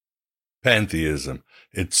Pantheism,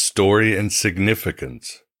 Its Story and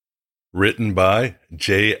Significance. Written by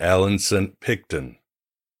J. Allanson Picton.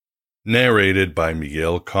 Narrated by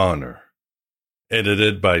Miguel Connor.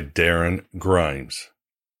 Edited by Darren Grimes.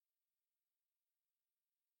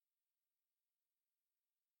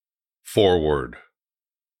 Foreword.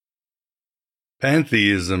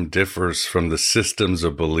 Pantheism differs from the systems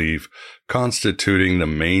of belief constituting the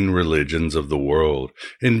main religions of the world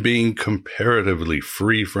in being comparatively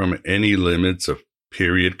free from any limits of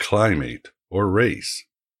period, climate, or race.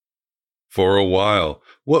 For a while,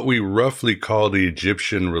 what we roughly call the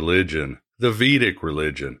Egyptian religion, the Vedic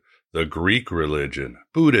religion, the Greek religion,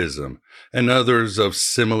 Buddhism, and others of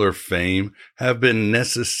similar fame have been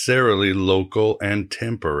necessarily local and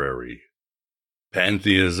temporary.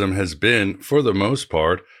 Pantheism has been, for the most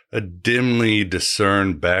part, a dimly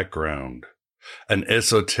discerned background, an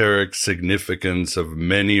esoteric significance of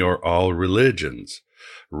many or all religions,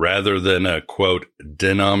 rather than a, quote,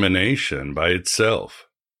 denomination by itself.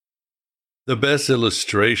 The best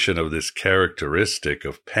illustration of this characteristic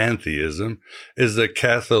of pantheism is the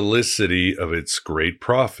Catholicity of its great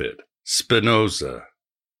prophet, Spinoza.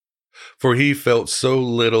 For he felt so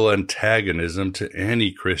little antagonism to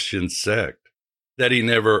any Christian sect that he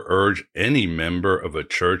never urged any member of a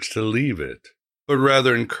church to leave it, but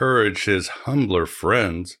rather encouraged his humbler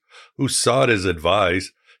friends who sought his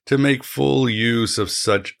advice to make full use of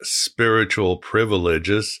such spiritual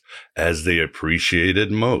privileges as they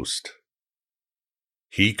appreciated most.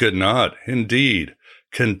 He could not, indeed,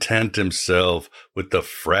 content himself with the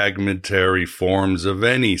fragmentary forms of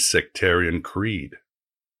any sectarian creed.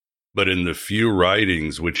 But in the few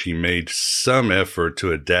writings which he made some effort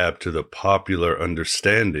to adapt to the popular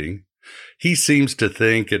understanding, he seems to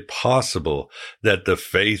think it possible that the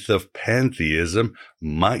faith of pantheism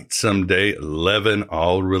might someday leaven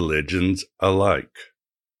all religions alike.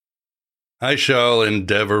 I shall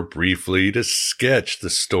endeavor briefly to sketch the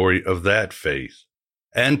story of that faith,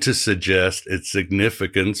 and to suggest its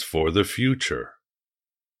significance for the future.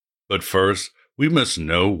 But first, we must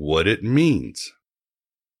know what it means.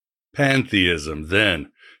 Pantheism,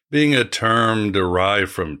 then, being a term derived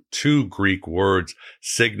from two Greek words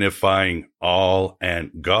signifying all and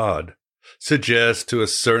God, suggests to a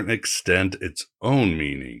certain extent its own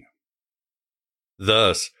meaning.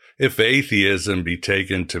 Thus, if atheism be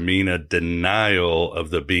taken to mean a denial of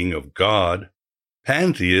the being of God,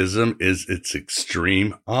 pantheism is its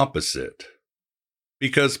extreme opposite,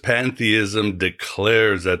 because pantheism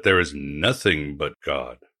declares that there is nothing but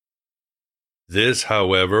God. This,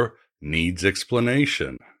 however, needs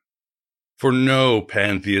explanation, for no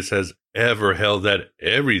pantheist has ever held that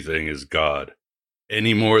everything is God,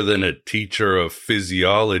 any more than a teacher of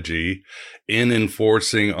physiology, in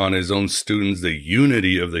enforcing on his own students the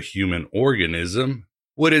unity of the human organism,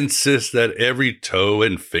 would insist that every toe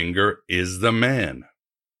and finger is the man.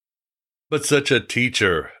 But such a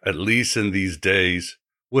teacher, at least in these days,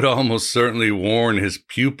 would almost certainly warn his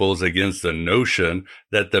pupils against the notion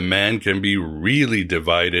that the man can be really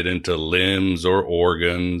divided into limbs or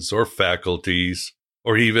organs or faculties,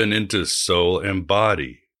 or even into soul and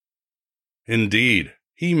body. Indeed,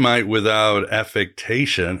 he might without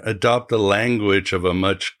affectation adopt the language of a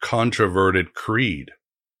much controverted creed,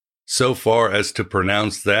 so far as to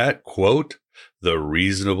pronounce that, quote, the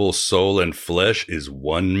reasonable soul and flesh is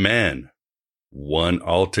one man, one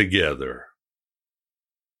altogether.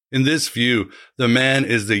 In this view, the man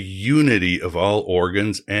is the unity of all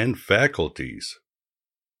organs and faculties.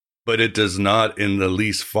 But it does not in the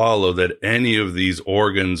least follow that any of these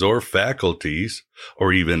organs or faculties,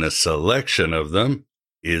 or even a selection of them,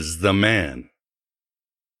 is the man.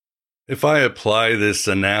 If I apply this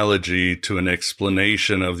analogy to an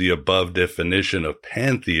explanation of the above definition of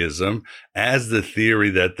pantheism as the theory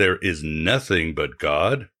that there is nothing but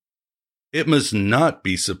God, it must not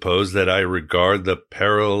be supposed that I regard the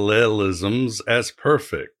parallelisms as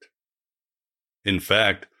perfect. In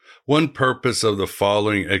fact, one purpose of the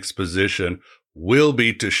following exposition will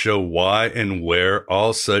be to show why and where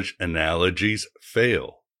all such analogies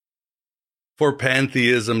fail. For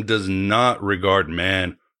pantheism does not regard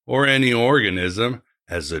man or any organism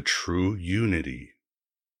as a true unity.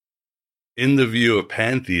 In the view of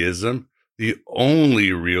pantheism, the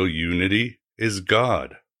only real unity is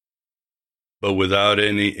God. But without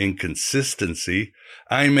any inconsistency,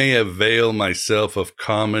 I may avail myself of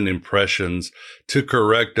common impressions to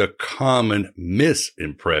correct a common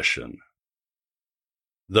misimpression.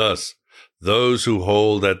 Thus, those who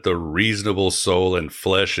hold that the reasonable soul and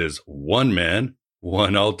flesh is one man,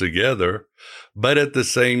 one altogether, but at the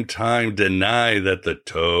same time deny that the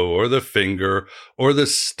toe or the finger or the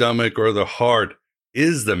stomach or the heart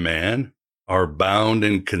is the man are bound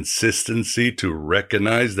in consistency to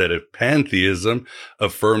recognize that if pantheism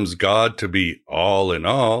affirms God to be all in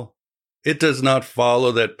all, it does not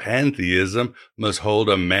follow that pantheism must hold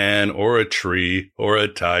a man or a tree or a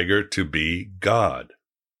tiger to be God.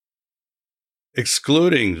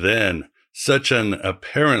 Excluding, then, such an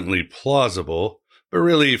apparently plausible, but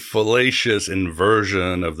really fallacious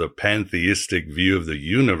inversion of the pantheistic view of the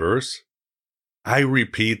universe, I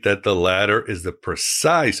repeat that the latter is the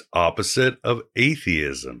precise opposite of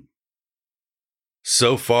atheism.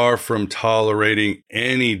 So far from tolerating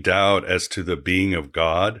any doubt as to the being of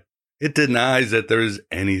God, it denies that there is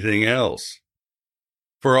anything else.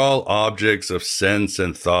 For all objects of sense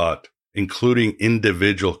and thought, including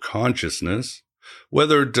individual consciousness,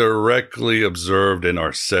 whether directly observed in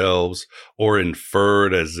ourselves or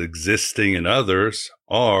inferred as existing in others,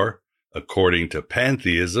 are, according to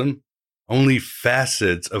pantheism, only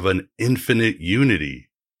facets of an infinite unity,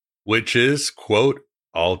 which is, quote,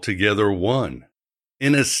 altogether one,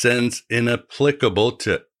 in a sense inapplicable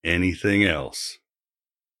to anything else.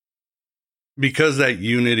 Because that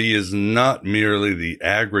unity is not merely the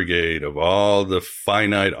aggregate of all the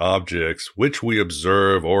finite objects which we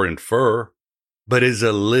observe or infer, but is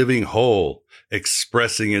a living whole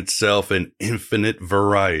expressing itself in infinite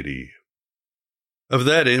variety. Of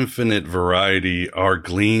that infinite variety, our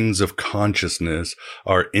gleams of consciousness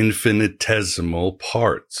are infinitesimal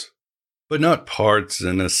parts, but not parts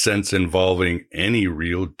in a sense involving any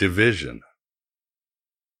real division.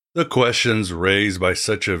 The questions raised by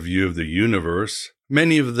such a view of the universe,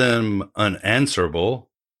 many of them unanswerable,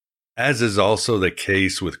 as is also the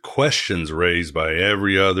case with questions raised by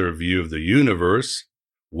every other view of the universe,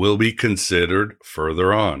 will be considered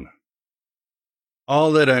further on.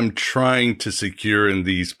 All that I'm trying to secure in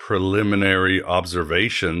these preliminary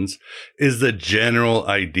observations is the general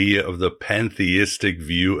idea of the pantheistic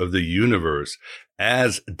view of the universe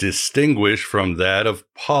as distinguished from that of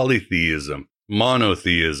polytheism,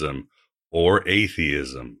 monotheism, or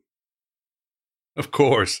atheism. Of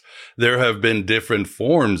course, there have been different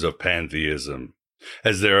forms of pantheism,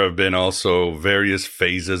 as there have been also various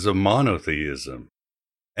phases of monotheism.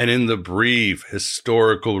 And in the brief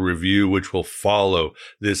historical review which will follow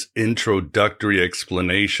this introductory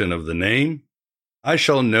explanation of the name, I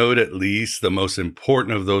shall note at least the most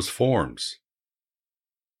important of those forms.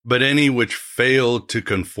 But any which failed to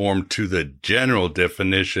conform to the general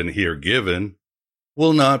definition here given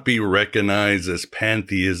will not be recognized as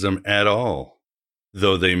pantheism at all,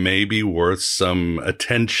 though they may be worth some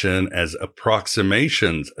attention as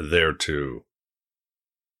approximations thereto.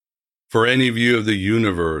 For any view of the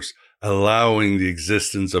universe allowing the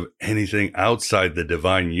existence of anything outside the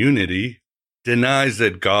divine unity denies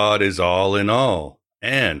that God is all in all,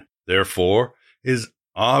 and, therefore, is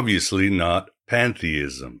obviously not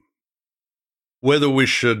pantheism. Whether we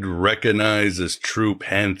should recognize as true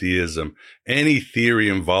pantheism any theory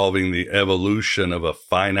involving the evolution of a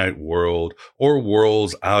finite world or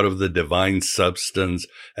worlds out of the divine substance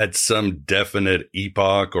at some definite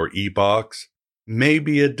epoch or epochs may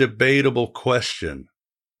be a debatable question,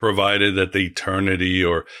 provided that the eternity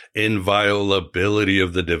or inviolability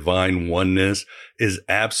of the divine oneness is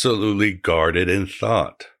absolutely guarded in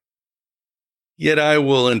thought. Yet I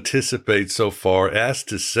will anticipate so far as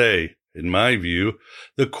to say, in my view,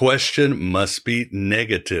 the question must be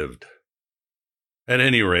negatived. At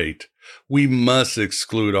any rate, we must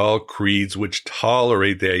exclude all creeds which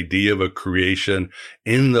tolerate the idea of a creation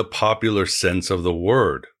in the popular sense of the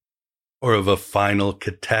word, or of a final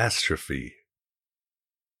catastrophe.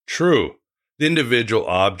 True, the individual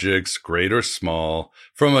objects, great or small,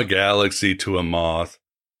 from a galaxy to a moth,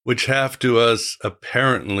 which have to us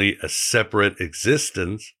apparently a separate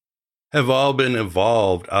existence, have all been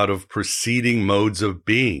evolved out of preceding modes of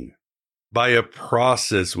being, by a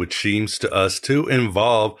process which seems to us to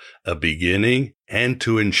involve a beginning and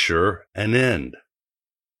to ensure an end.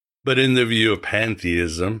 But in the view of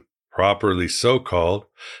pantheism, properly so called,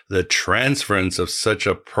 the transference of such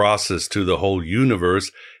a process to the whole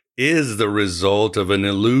universe is the result of an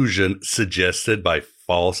illusion suggested by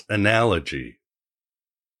false analogy.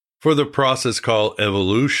 For the process called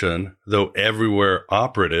evolution, though everywhere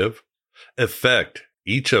operative, affect,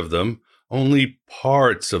 each of them, only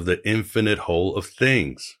parts of the infinite whole of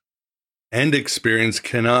things, and experience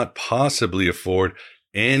cannot possibly afford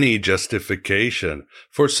any justification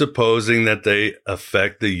for supposing that they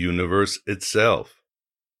affect the universe itself.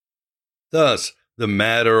 Thus, the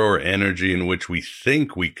matter or energy in which we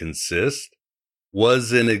think we consist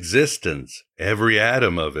was in existence, every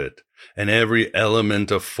atom of it, and every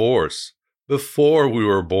element of force, before we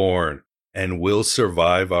were born, and will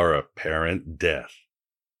survive our apparent death.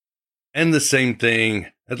 And the same thing,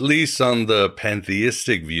 at least on the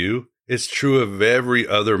pantheistic view, is true of every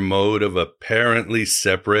other mode of apparently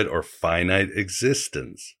separate or finite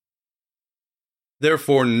existence.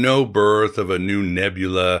 Therefore, no birth of a new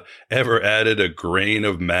nebula ever added a grain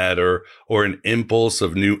of matter or an impulse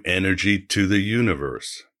of new energy to the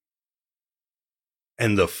universe.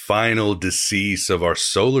 And the final decease of our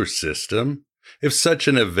solar system, if such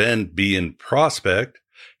an event be in prospect,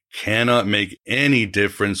 cannot make any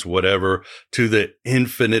difference whatever to the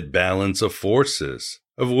infinite balance of forces,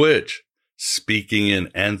 of which, speaking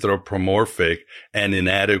in anthropomorphic and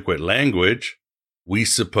inadequate language, we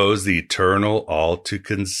suppose the eternal all to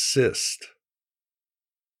consist.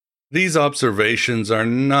 These observations are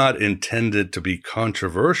not intended to be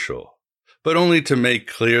controversial, but only to make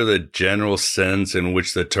clear the general sense in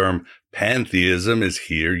which the term pantheism is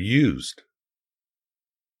here used.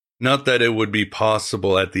 Not that it would be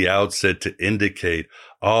possible at the outset to indicate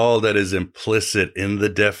all that is implicit in the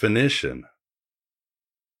definition.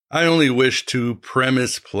 I only wish to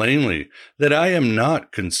premise plainly that I am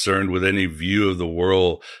not concerned with any view of the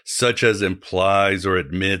world such as implies or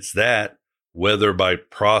admits that, whether by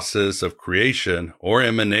process of creation or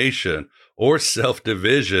emanation or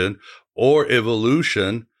self-division or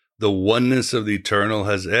evolution, the oneness of the eternal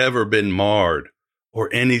has ever been marred,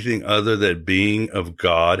 or anything other than being of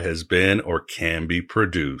God has been or can be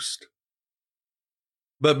produced.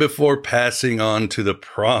 But before passing on to the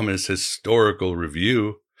promised historical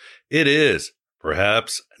review, it is,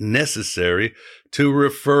 perhaps, necessary to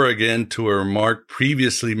refer again to a remark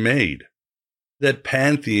previously made, that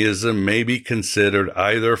pantheism may be considered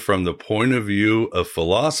either from the point of view of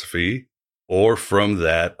philosophy or from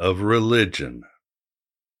that of religion.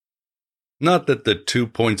 Not that the 2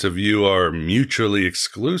 points of view are mutually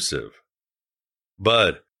exclusive,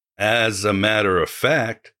 but, as a matter of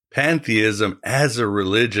fact, pantheism as a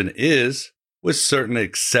religion is, with certain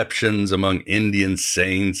exceptions among Indian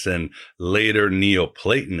saints and later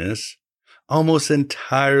Neoplatonists, almost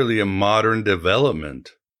entirely a modern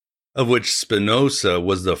development, of which Spinoza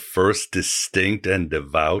was the first distinct and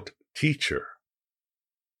devout teacher.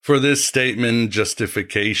 For this statement,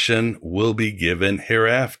 justification will be given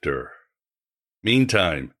hereafter.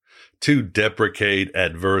 Meantime, to deprecate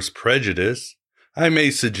adverse prejudice, I may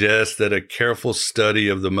suggest that a careful study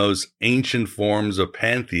of the most ancient forms of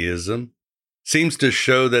pantheism seems to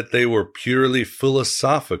show that they were purely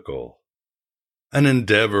philosophical, an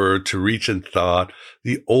endeavor to reach in thought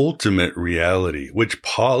the ultimate reality which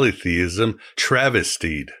polytheism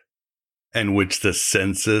travestied and which the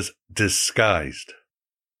senses disguised.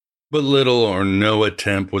 But little or no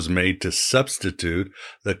attempt was made to substitute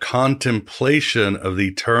the contemplation of the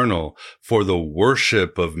eternal for the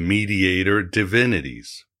worship of mediator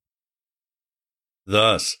divinities.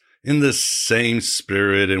 Thus, in the same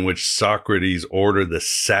spirit in which Socrates ordered the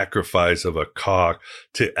sacrifice of a cock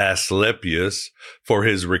to Asclepius for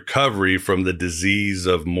his recovery from the disease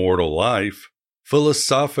of mortal life,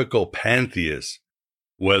 philosophical pantheists,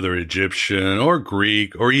 whether Egyptian or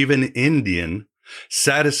Greek or even Indian,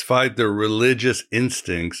 satisfied their religious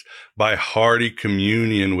instincts by hearty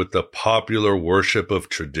communion with the popular worship of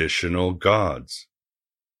traditional gods.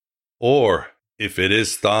 Or, if it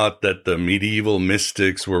is thought that the medieval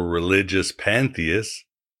mystics were religious pantheists,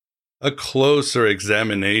 a closer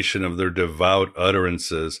examination of their devout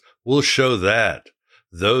utterances will show that,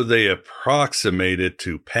 though they approximated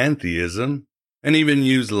to pantheism, and even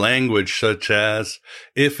used language such as,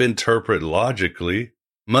 if interpreted logically,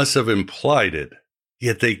 must have implied it,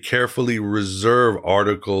 yet they carefully reserve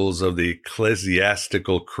articles of the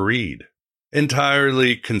ecclesiastical creed,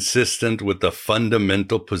 entirely consistent with the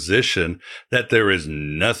fundamental position that there is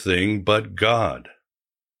nothing but God.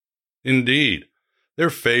 Indeed, their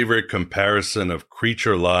favorite comparison of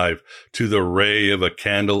creature life to the ray of a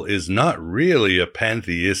candle is not really a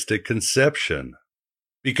pantheistic conception,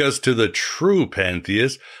 because to the true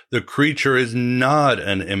pantheist, the creature is not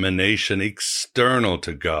an emanation external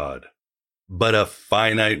to God, but a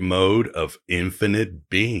finite mode of infinite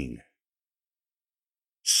being.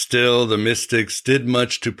 Still, the mystics did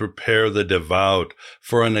much to prepare the devout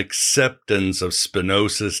for an acceptance of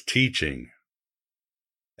Spinoza's teaching.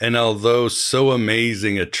 And although so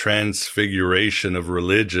amazing a transfiguration of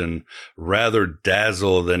religion rather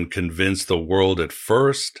dazzled than convinced the world at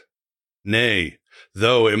first, nay,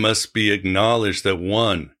 though it must be acknowledged that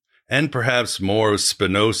one, and perhaps more of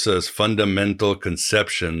Spinoza's fundamental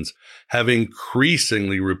conceptions have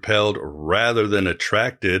increasingly repelled rather than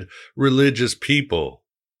attracted religious people,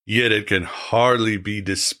 yet it can hardly be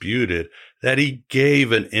disputed that he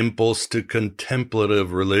gave an impulse to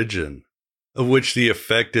contemplative religion, of which the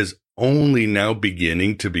effect is only now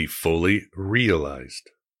beginning to be fully realized.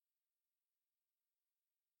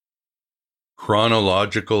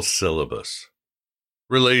 Chronological syllabus.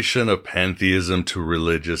 Relation of pantheism to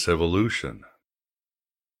religious evolution.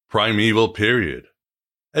 Primeval period.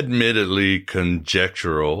 Admittedly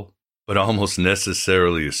conjectural, but almost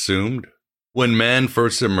necessarily assumed. When man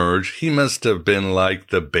first emerged, he must have been like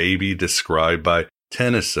the baby described by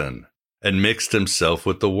Tennyson and mixed himself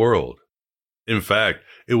with the world. In fact,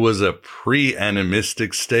 it was a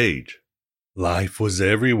pre-animistic stage. Life was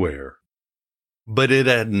everywhere. But it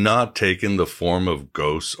had not taken the form of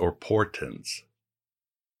ghosts or portents.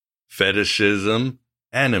 Fetishism,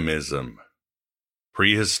 animism.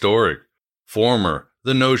 Prehistoric, former,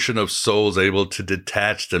 the notion of souls able to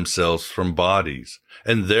detach themselves from bodies,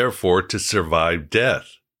 and therefore to survive death,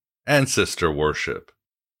 ancestor worship.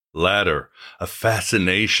 Latter, a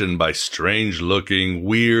fascination by strange-looking,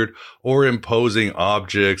 weird, or imposing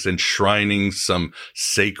objects enshrining some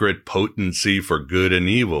sacred potency for good and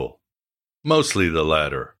evil. Mostly the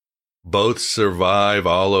latter. Both survive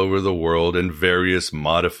all over the world in various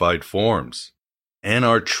modified forms, and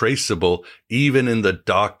are traceable even in the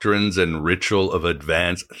doctrines and ritual of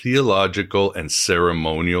advanced theological and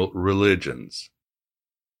ceremonial religions.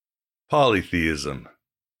 Polytheism.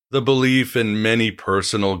 The belief in many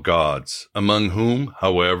personal gods, among whom,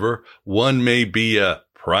 however, one may be a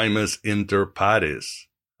primus inter pares,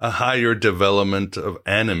 a higher development of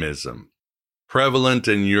animism, prevalent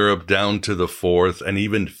in Europe down to the 4th and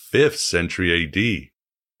even 5th century AD,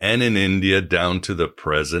 and in India down to the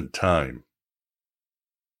present time.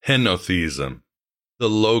 Henotheism, the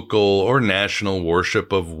local or national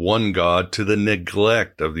worship of one god to the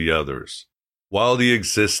neglect of the others, while the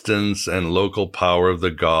existence and local power of the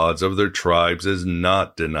gods of their tribes is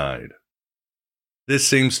not denied. This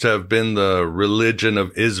seems to have been the religion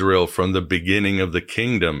of Israel from the beginning of the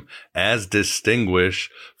kingdom, as distinguished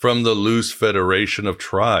from the loose federation of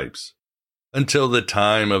tribes, until the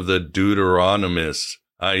time of the Deuteronomists,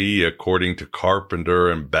 i.e., according to Carpenter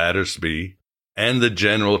and Battersby, and the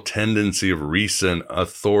general tendency of recent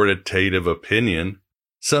authoritative opinion,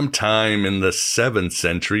 sometime in the 7th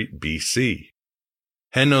century BC.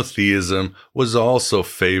 Henotheism was also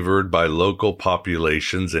favored by local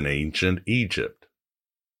populations in ancient Egypt.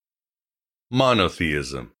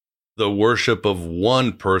 Monotheism, the worship of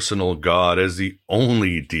one personal god as the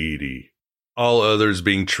only deity, all others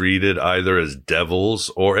being treated either as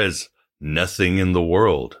devils or as nothing in the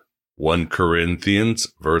world. 1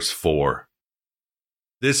 Corinthians verse 4.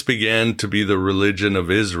 This began to be the religion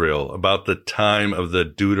of Israel about the time of the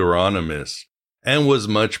Deuteronomists, and was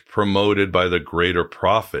much promoted by the greater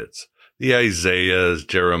prophets, the Isaiahs,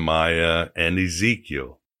 Jeremiah, and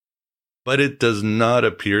Ezekiel. But it does not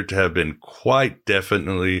appear to have been quite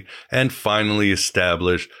definitely and finally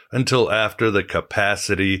established until after the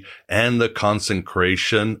capacity and the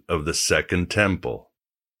consecration of the Second Temple.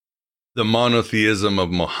 The monotheism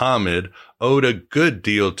of Muhammad owed a good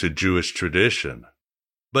deal to Jewish tradition,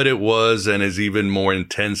 but it was and is even more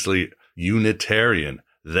intensely Unitarian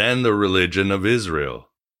than the religion of Israel.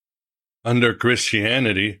 Under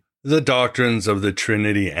Christianity, the doctrines of the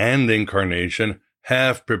Trinity and Incarnation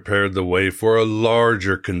have prepared the way for a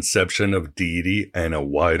larger conception of deity and a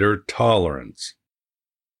wider tolerance.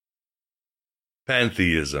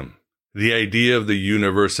 Pantheism, the idea of the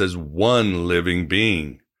universe as one living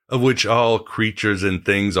being, of which all creatures and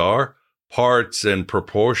things are parts and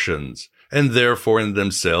proportions, and therefore in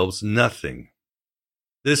themselves nothing.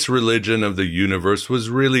 This religion of the universe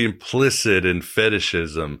was really implicit in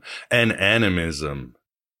fetishism and animism,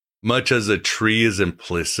 much as a tree is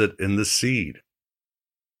implicit in the seed.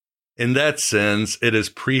 In that sense, it is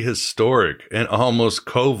prehistoric and almost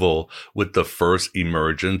coeval with the first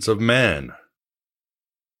emergence of man.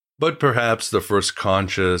 But perhaps the first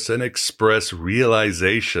conscious and express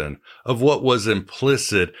realization of what was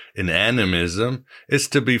implicit in animism is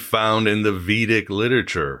to be found in the Vedic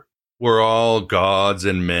literature, where all gods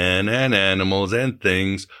and men and animals and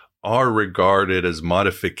things are regarded as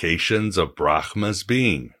modifications of Brahma's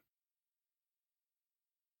being.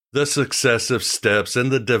 The successive steps in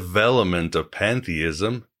the development of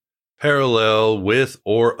pantheism, parallel with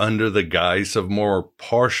or under the guise of more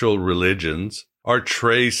partial religions, are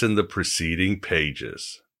traced in the preceding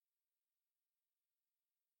pages.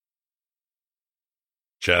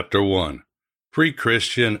 Chapter 1.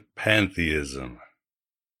 Pre-Christian Pantheism.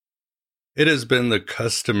 It has been the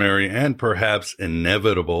customary and perhaps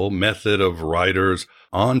inevitable method of writers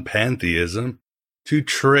on pantheism to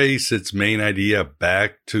trace its main idea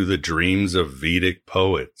back to the dreams of Vedic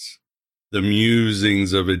poets, the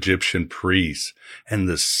musings of Egyptian priests, and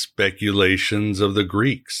the speculations of the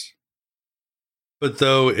Greeks. But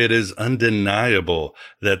though it is undeniable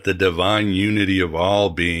that the divine unity of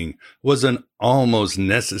all being was an almost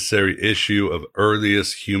necessary issue of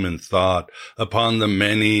earliest human thought upon the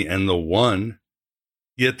many and the one,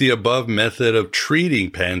 yet the above method of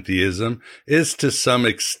treating pantheism is to some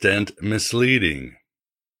extent misleading,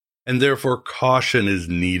 and therefore caution is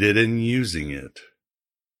needed in using it.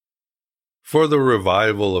 For the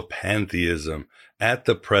revival of pantheism at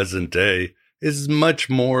the present day is much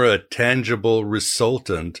more a tangible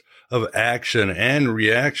resultant of action and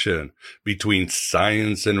reaction between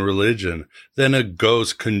science and religion than a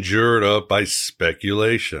ghost conjured up by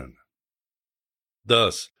speculation.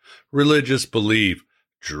 Thus, religious belief,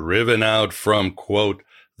 driven out from, quote,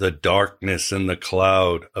 the darkness and the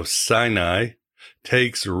cloud of Sinai,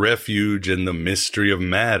 takes refuge in the mystery of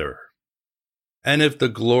matter. And if the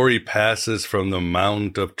glory passes from the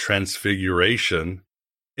Mount of Transfiguration,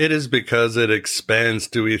 it is because it expands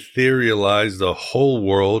to etherealize the whole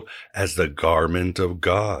world as the garment of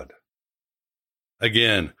God.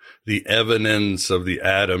 Again, the evidence of the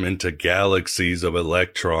atom into galaxies of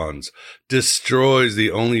electrons destroys the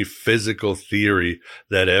only physical theory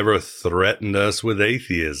that ever threatened us with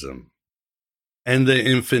atheism. And the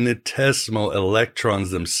infinitesimal electrons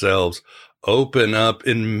themselves open up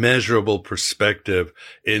immeasurable perspective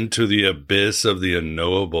into the abyss of the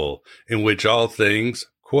unknowable, in which all things,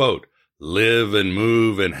 quote, live and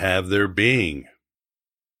move and have their being.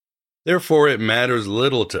 Therefore, it matters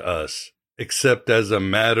little to us, except as a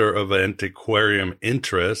matter of antiquarian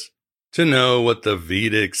interest, to know what the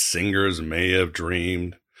Vedic singers may have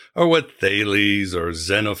dreamed, or what Thales or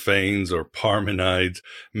Xenophanes or Parmenides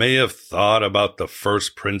may have thought about the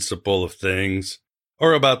first principle of things,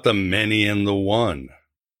 or about the many and the one.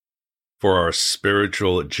 For our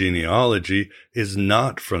spiritual genealogy is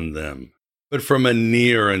not from them, but from a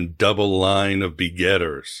near and double line of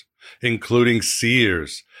begetters, including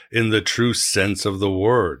seers in the true sense of the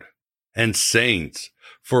word, and saints,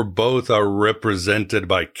 for both are represented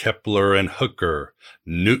by Kepler and Hooker,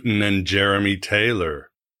 Newton and Jeremy Taylor,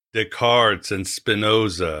 Descartes and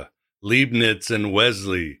Spinoza, Leibniz and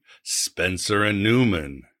Wesley, Spencer and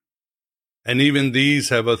Newman. And even these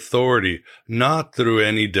have authority not through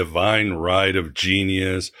any divine right of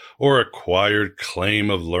genius or acquired claim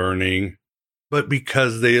of learning, but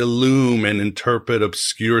because they illume and interpret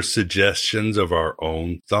obscure suggestions of our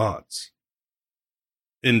own thoughts.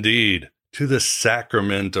 Indeed, to the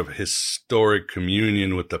sacrament of historic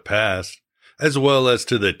communion with the past, as well as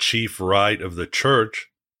to the chief rite of the Church,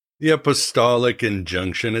 the apostolic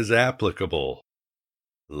injunction is applicable.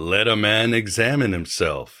 Let a man examine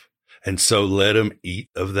himself, and so let him eat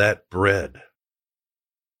of that bread.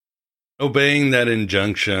 Obeying that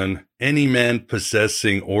injunction, any man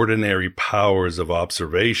possessing ordinary powers of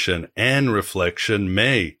observation and reflection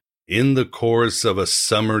may, in the course of a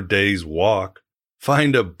summer day's walk,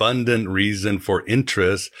 find abundant reason for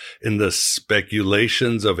interest in the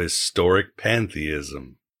speculations of historic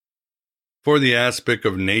pantheism. For the aspect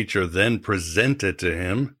of nature then presented to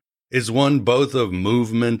him is one both of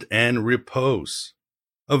movement and repose,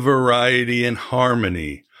 of variety and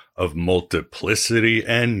harmony, of multiplicity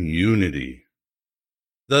and unity.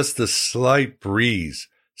 Thus the slight breeze,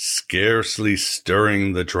 scarcely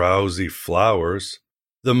stirring the drowsy flowers,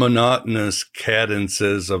 the monotonous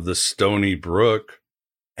cadences of the stony brook,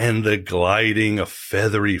 and the gliding of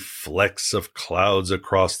feathery flecks of clouds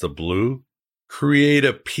across the blue, create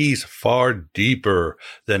a peace far deeper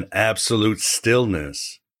than absolute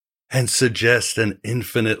stillness, and suggest an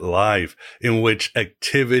infinite life in which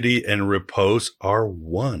activity and repose are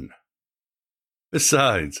one.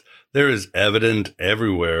 Besides, there is evident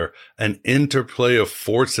everywhere an interplay of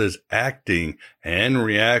forces acting and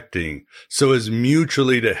reacting so as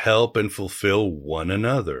mutually to help and fulfill one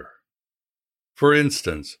another. For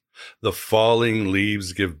instance, the falling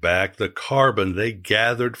leaves give back the carbon they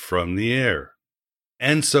gathered from the air,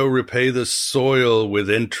 and so repay the soil with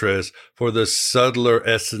interest for the subtler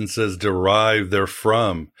essences derived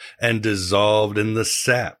therefrom and dissolved in the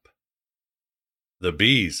sap. The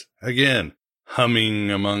bees, again, humming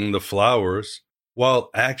among the flowers, while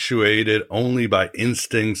actuated only by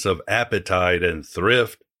instincts of appetite and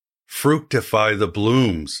thrift, fructify the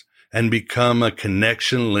blooms and become a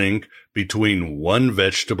connection link between one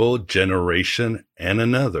vegetable generation and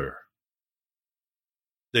another.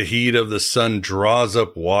 The heat of the sun draws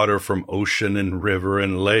up water from ocean and river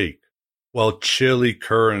and lake, while chilly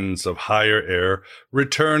currents of higher air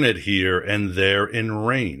return it here and there in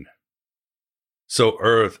rain. So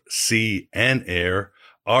earth, sea, and air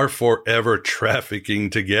are forever trafficking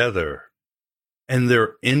together. and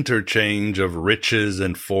their interchange of riches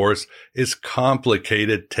and force is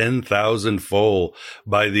complicated 10,000-fold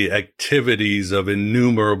by the activities of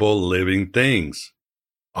innumerable living things,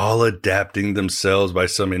 all adapting themselves by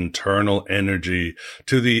some internal energy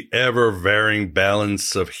to the ever-varying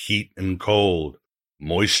balance of heat and cold,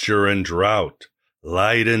 moisture and drought,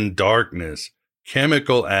 light and darkness,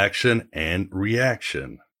 chemical action and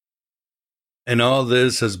reaction. And all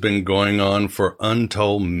this has been going on for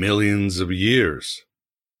untold millions of years,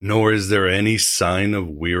 nor is there any sign of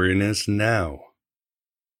weariness now.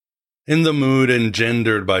 In the mood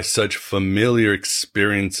engendered by such familiar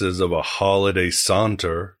experiences of a holiday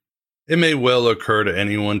saunter, it may well occur to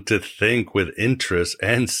anyone to think with interest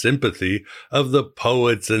and sympathy of the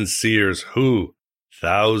poets and seers who,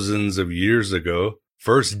 thousands of years ago,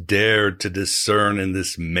 first dared to discern in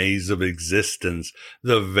this maze of existence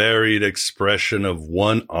the varied expression of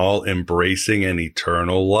one all-embracing and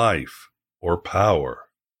eternal life, or power.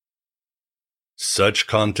 Such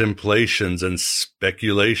contemplations and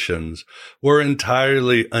speculations were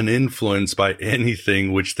entirely uninfluenced by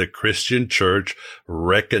anything which the Christian Church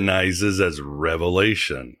recognizes as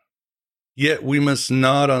revelation. Yet we must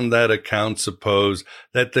not on that account suppose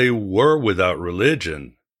that they were without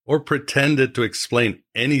religion, or pretended to explain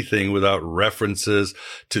anything without references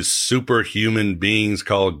to superhuman beings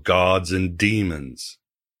called gods and demons.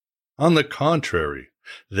 On the contrary,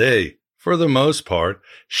 they, for the most part,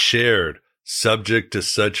 shared, subject to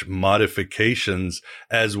such modifications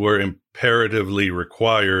as were imperatively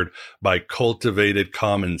required by cultivated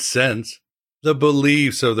common sense, the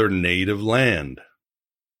beliefs of their native land.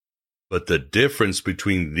 But the difference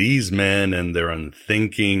between these men and their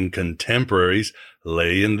unthinking contemporaries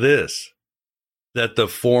lay in this, that the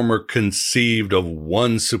former conceived of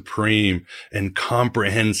one supreme and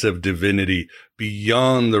comprehensive divinity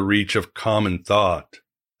beyond the reach of common thought,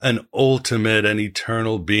 an ultimate and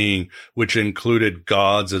eternal being which included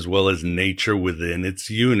gods as well as nature within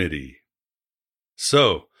its unity.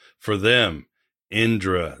 So, for them,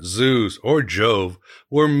 Indra, Zeus, or Jove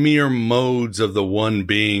were mere modes of the one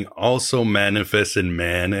being also manifest in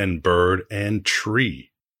man and bird and tree.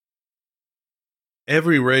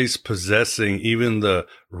 Every race possessing even the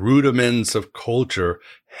rudiments of culture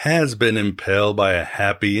has been impelled by a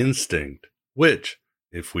happy instinct, which,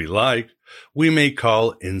 if we like, we may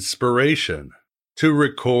call inspiration, to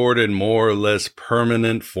record in more or less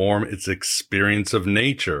permanent form its experience of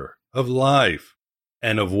nature, of life,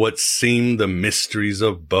 and of what seemed the mysteries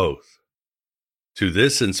of both. To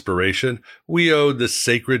this inspiration we owed the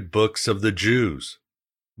sacred books of the Jews,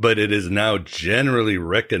 but it is now generally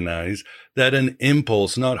recognized that an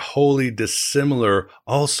impulse not wholly dissimilar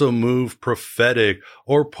also moved prophetic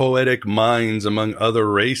or poetic minds among other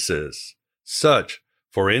races, such,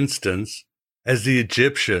 for instance, as the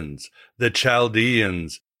Egyptians, the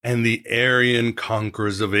Chaldeans, and the Aryan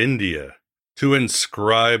conquerors of India, to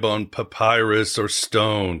inscribe on papyrus or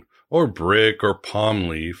stone, or brick or palm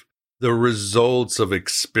leaf, the results of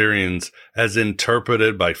experience as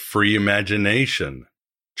interpreted by free imagination,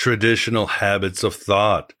 traditional habits of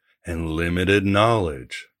thought, and limited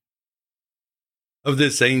knowledge. Of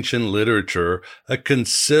this ancient literature, a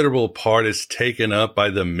considerable part is taken up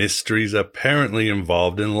by the mysteries apparently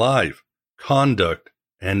involved in life, conduct,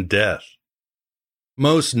 and death.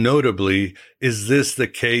 Most notably is this the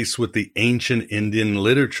case with the ancient Indian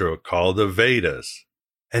literature called the Vedas,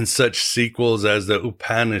 and such sequels as the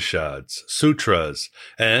Upanishads, Sutras,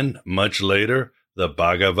 and, much later, the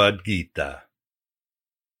Bhagavad Gita.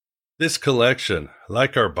 This collection,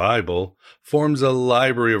 like our Bible, forms a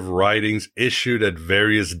library of writings issued at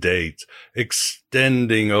various dates,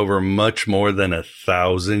 extending over much more than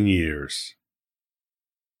 1,000 years.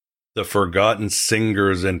 The forgotten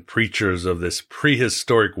singers and preachers of this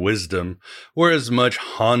prehistoric wisdom were as much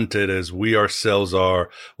haunted as we ourselves are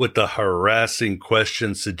with the harassing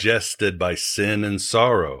questions suggested by sin and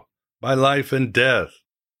sorrow, by life and death,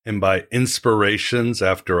 and by inspirations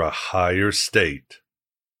after a higher state.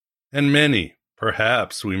 And many,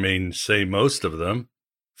 perhaps we may say most of them,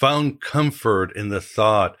 found comfort in the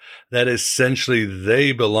thought that essentially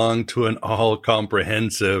they belonged to an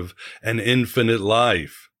all-comprehensive and infinite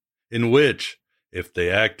life, in which, if they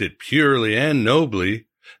acted purely and nobly,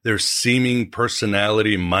 their seeming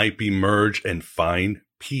personality might be merged and find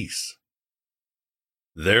peace.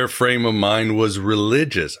 Their frame of mind was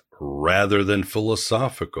religious rather than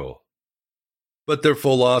philosophical, but their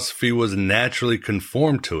philosophy was naturally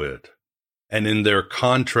conformed to it, and in their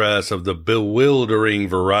contrast of the bewildering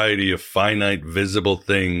variety of finite visible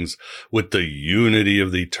things with the unity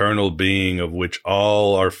of the eternal being of which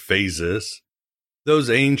all are phases,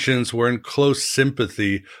 Those ancients were in close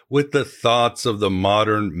sympathy with the thoughts of the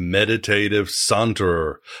modern meditative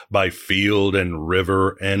saunterer by field and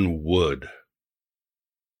river and wood.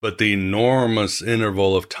 But the enormous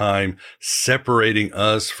interval of time separating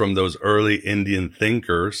us from those early Indian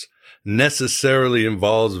thinkers necessarily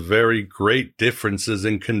involves very great differences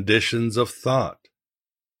in conditions of thought.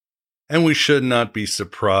 And we should not be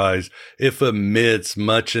surprised if amidst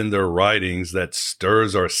much in their writings that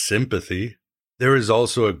stirs our sympathy, there is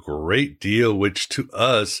also a great deal which to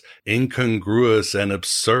us incongruous and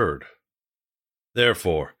absurd.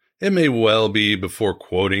 Therefore, it may well be, before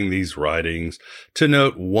quoting these writings, to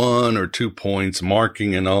note one or two points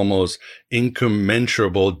marking an almost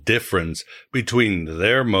incommensurable difference between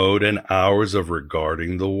their mode and ours of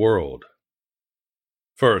regarding the world.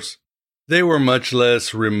 First, they were much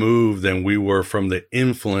less removed than we were from the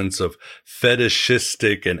influence of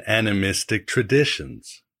fetishistic and animistic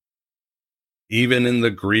traditions. Even in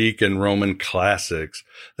the Greek and Roman classics,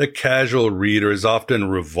 the casual reader is often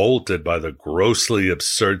revolted by the grossly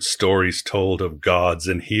absurd stories told of gods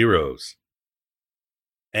and heroes.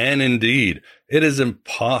 And indeed, it is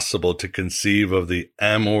impossible to conceive of the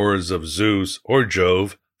amours of Zeus or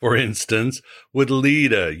Jove, for instance, with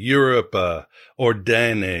Leda, Europa, or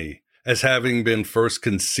Danae, as having been first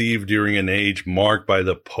conceived during an age marked by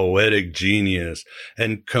the poetic genius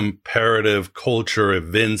and comparative culture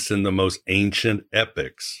evinced in the most ancient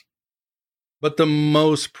epics. But the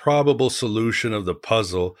most probable solution of the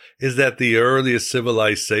puzzle is that the earliest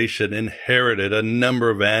civilization inherited a number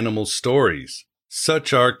of animal stories.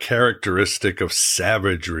 Such are characteristic of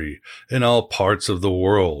savagery in all parts of the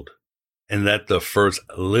world, and that the first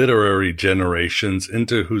literary generations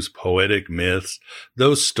into whose poetic myths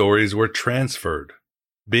those stories were transferred,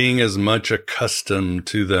 being as much accustomed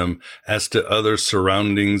to them as to other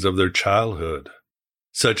surroundings of their childhood,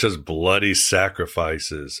 such as bloody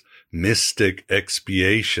sacrifices, mystic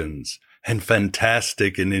expiations, and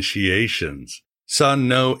fantastic initiations, saw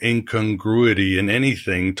no incongruity in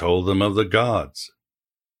anything told them of the gods.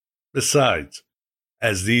 Besides,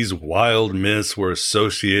 as these wild myths were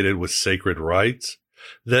associated with sacred rites,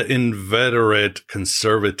 the inveterate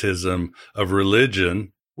conservatism of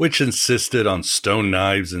religion, which insisted on stone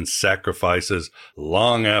knives and sacrifices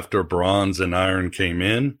long after bronze and iron came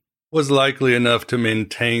in, was likely enough to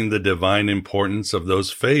maintain the divine importance of those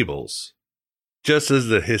fables, just as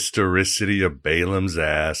the historicity of Balaam's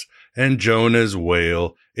ass and Jonah's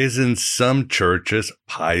whale is in some churches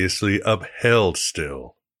piously upheld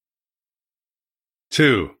still.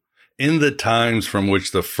 2. In the times from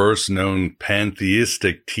which the first known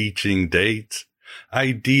pantheistic teaching dates,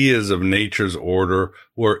 ideas of nature's order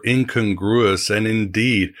were incongruous and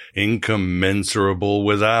indeed incommensurable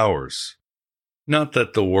with ours. Not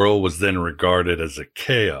that the world was then regarded as a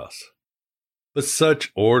chaos, but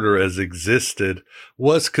such order as existed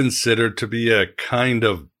was considered to be a kind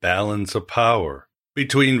of balance of power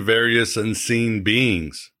between various unseen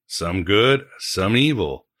beings, some good, some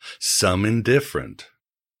evil, some indifferent.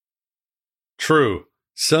 True,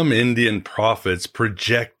 some Indian prophets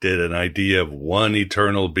projected an idea of one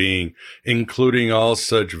eternal being, including all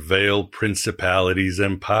such veiled principalities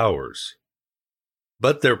and powers.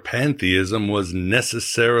 But their pantheism was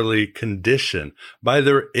necessarily conditioned by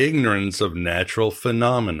their ignorance of natural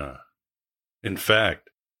phenomena. In fact,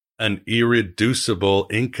 an irreducible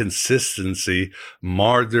inconsistency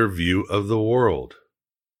marred their view of the world.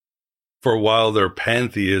 For while their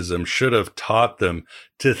pantheism should have taught them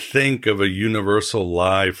to think of a universal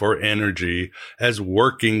life or energy as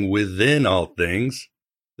working within all things,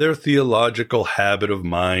 their theological habit of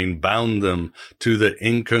mind bound them to the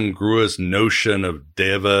incongruous notion of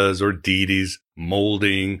devas or deities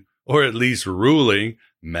molding, or at least ruling,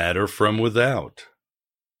 matter from without.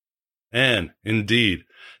 And, indeed,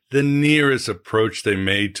 the nearest approach they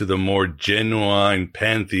made to the more genuine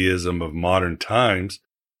pantheism of modern times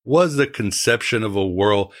was the conception of a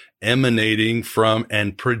world emanating from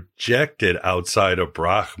and projected outside of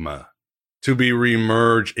Brahma, to be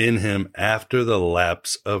remerged in him after the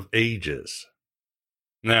lapse of ages.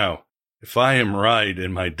 Now, if I am right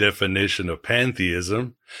in my definition of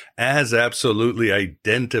pantheism, as absolutely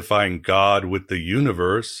identifying God with the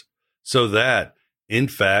universe, so that, in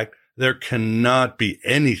fact, there cannot be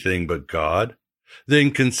anything but God, the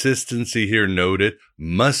inconsistency here noted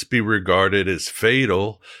must be regarded as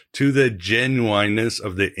fatal to the genuineness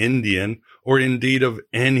of the Indian or indeed of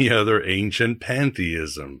any other ancient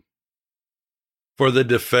pantheism. For the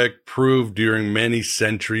defect proved during many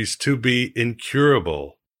centuries to be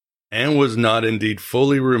incurable, and was not indeed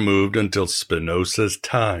fully removed until Spinoza's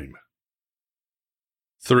time.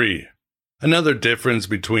 3. Another difference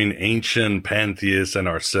between ancient pantheists and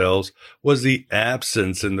ourselves was the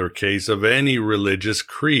absence in their case of any religious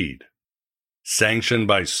creed, sanctioned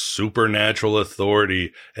by supernatural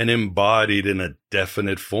authority and embodied in a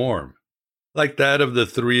definite form, like that of the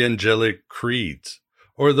three angelic creeds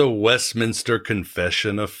or the Westminster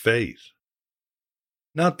Confession of Faith.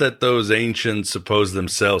 Not that those ancients supposed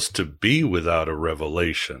themselves to be without a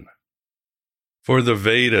revelation. For the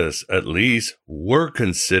Vedas, at least, were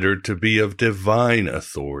considered to be of divine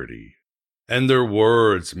authority, and their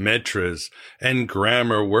words, mantras, and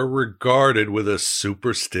grammar were regarded with a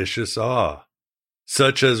superstitious awe,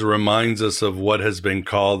 such as reminds us of what has been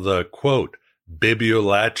called the, quote,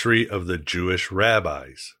 bibliolatry of the Jewish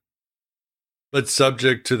rabbis. But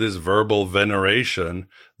subject to this verbal veneration,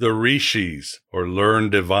 the rishis, or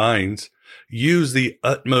learned divines, use the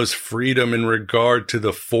utmost freedom in regard to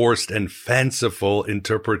the forced and fanciful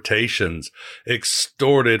interpretations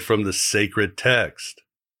extorted from the sacred text,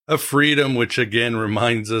 a freedom which again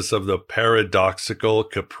reminds us of the paradoxical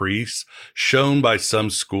caprice shown by some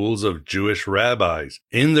schools of Jewish rabbis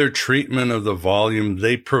in their treatment of the volume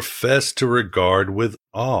they profess to regard with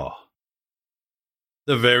awe.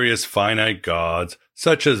 The various finite gods,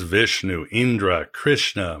 such as Vishnu, Indra,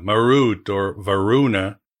 Krishna, Marut, or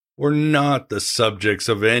Varuna, were not the subjects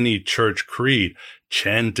of any church creed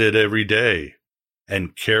chanted every day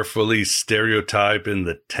and carefully stereotyped in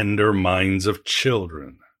the tender minds of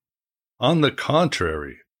children. On the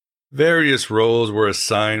contrary, various roles were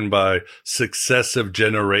assigned by successive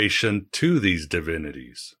generation to these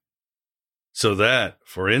divinities. So that,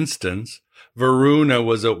 for instance, Varuna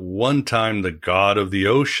was at one time the god of the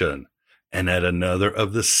ocean and at another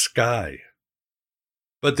of the sky.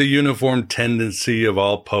 But the uniform tendency of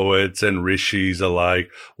all poets and rishis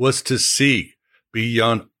alike was to seek,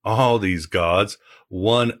 beyond all these gods,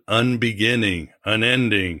 one unbeginning,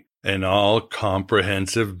 unending, and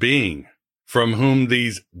all-comprehensive being, from whom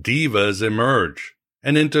these divas emerge,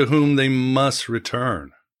 and into whom they must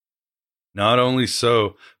return. Not only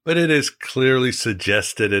so, but it is clearly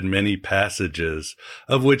suggested in many passages,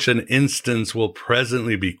 of which an instance will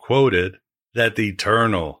presently be quoted, that the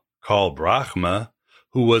eternal, called Brahma,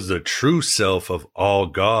 who was the true self of all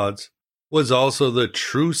gods, was also the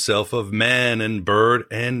true self of man and bird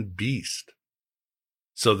and beast.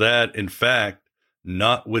 So that, in fact,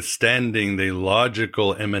 notwithstanding the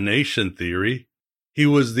logical emanation theory, he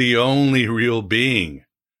was the only real being,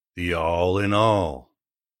 the all in all.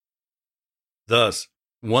 Thus,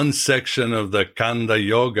 one section of the Kanda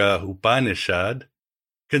Yoga Upanishad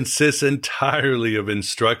consists entirely of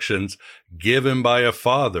instructions given by a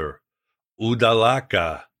father,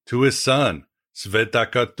 Uddalaka, to his son,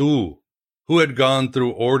 Svetakatu, who had gone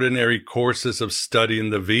through ordinary courses of study in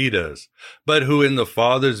the Vedas, but who in the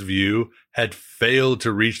father's view had failed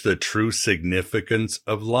to reach the true significance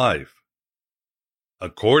of life.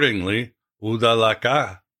 Accordingly,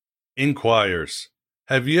 Uddalaka inquires,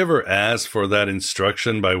 have you ever asked for that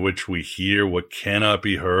instruction by which we hear what cannot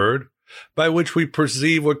be heard, by which we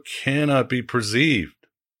perceive what cannot be perceived,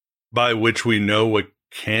 by which we know what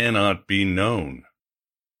cannot be known?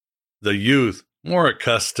 The youth, more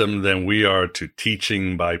accustomed than we are to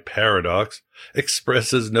teaching by paradox,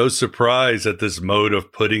 expresses no surprise at this mode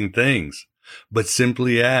of putting things, but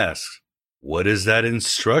simply asks, "What is that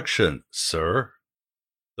instruction, sir?"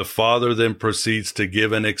 The father then proceeds to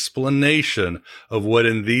give an explanation of what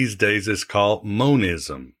in these days is called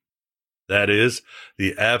monism, that is,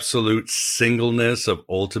 the absolute singleness of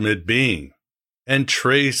ultimate being, and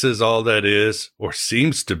traces all that is, or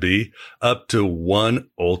seems to be, up to one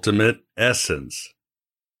ultimate essence.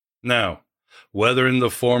 Now, whether in the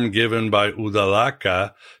form given by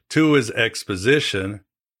Uddalaka to his exposition,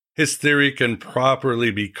 his theory can properly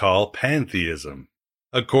be called pantheism,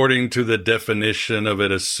 according to the definition of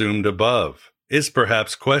it assumed above, is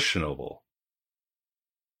perhaps questionable.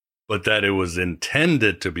 But that it was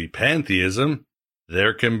intended to be pantheism,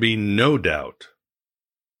 there can be no doubt.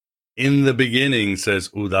 In the beginning, says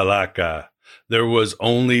Uddalaka, there was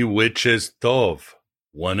only which is Tov,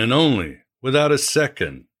 one and only, without a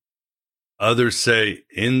second. Others say,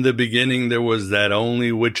 in the beginning there was that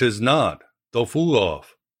only which is not, Tofulov,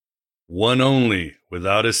 one only,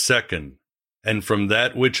 without a second. And from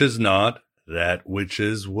that which is not, that which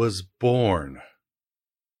is was born.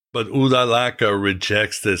 But Uddalaka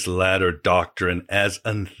rejects this latter doctrine as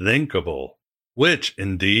unthinkable, which,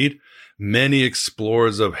 indeed, many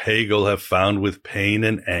explorers of Hegel have found with pain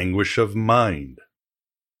and anguish of mind.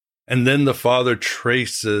 And then the father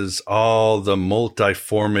traces all the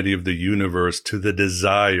multiformity of the universe to the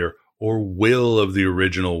desire or will of the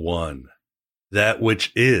original one, that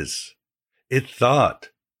which is. It thought,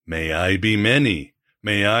 May I be many.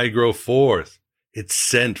 May I grow forth. It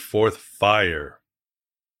sent forth fire.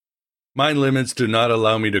 My limits do not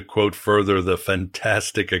allow me to quote further the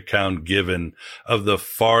fantastic account given of the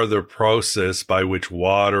farther process by which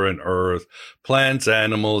water and earth, plants,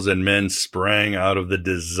 animals, and men sprang out of the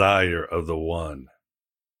desire of the one.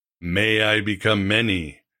 May I become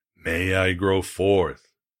many. May I grow forth.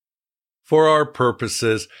 For our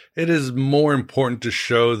purposes, it is more important to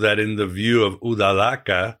show that in the view of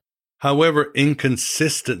Udalaka, however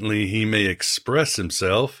inconsistently he may express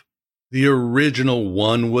himself, the original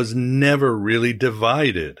one was never really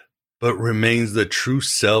divided, but remains the true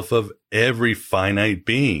self of every finite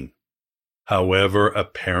being, however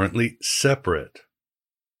apparently separate.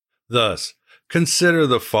 Thus, consider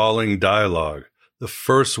the following dialogue, the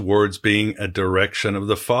first words being a direction of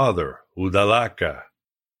the Father, Udalaka.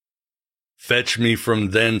 Fetch me from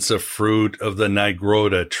thence a fruit of the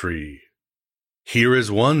Nigroda tree. Here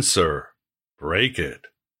is one, sir. Break it.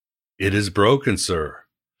 It is broken, sir.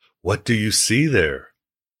 What do you see there?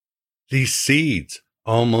 These seeds,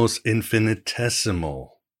 almost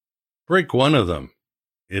infinitesimal. Break one of them.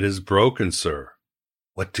 It is broken, sir.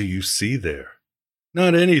 What do you see there?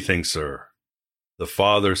 Not anything, sir. The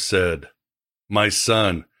Father said, My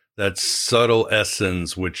son, that subtle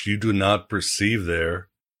essence which you do not perceive there,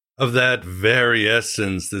 of that very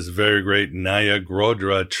essence this very great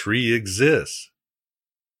Niagrodra tree exists.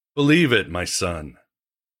 Believe it, my son.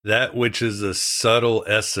 That which is a subtle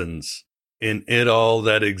essence in it all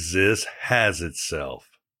that exists has itself.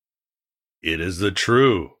 It is the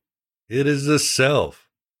true. It is the self.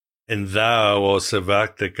 And thou, O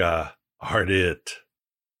Savaktika, art it.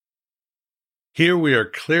 Here we are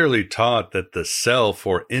clearly taught that the self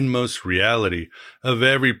or inmost reality of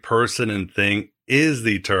every person and thing is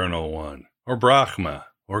the Eternal One, or Brahma,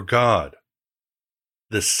 or God.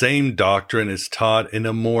 The same doctrine is taught in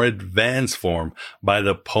a more advanced form by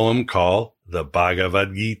the poem called the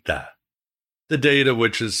Bhagavad Gita, the date of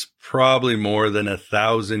which is probably more than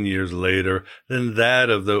 1,000 years later than that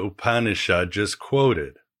of the Upanishad just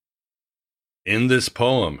quoted. In this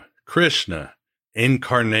poem, Krishna,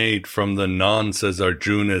 incarnate from the nonce as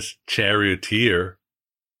Arjuna's charioteer,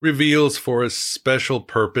 reveals for a special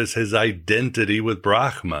purpose his identity with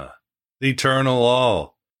Brahma, the eternal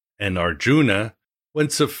all, and Arjuna, when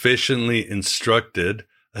sufficiently instructed,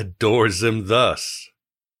 adores him thus.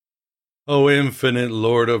 O infinite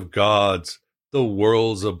Lord of gods, the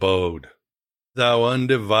world's abode, thou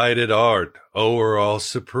undivided art, o'er all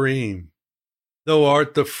supreme. Thou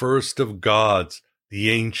art the first of gods, the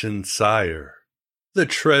ancient sire, the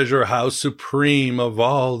treasure house supreme of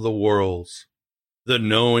all the worlds, the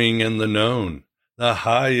knowing and the known, the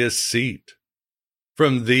highest seat.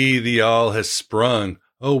 From thee the all has sprung,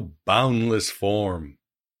 O boundless form.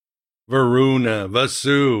 Varuna,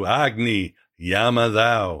 Vasu, Agni, Yama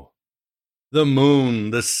thou, the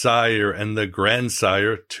moon, the sire, and the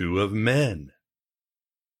grandsire too of men.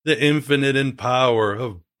 The infinite in power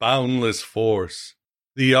of boundless force,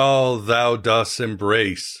 the all thou dost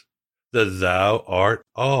embrace, the thou art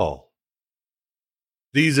all.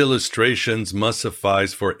 These illustrations must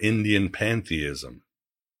suffice for Indian pantheism,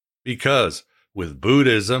 because with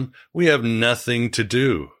Buddhism, we have nothing to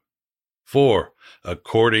do. For,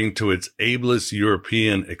 according to its ablest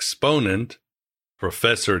European exponent,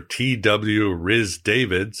 Professor T.W.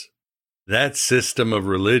 Rhys-Davids, that system of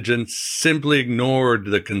religion simply ignored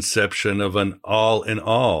the conception of an all in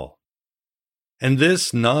all. And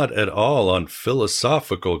this not at all on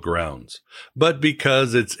philosophical grounds, but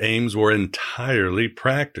because its aims were entirely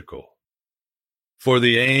practical. For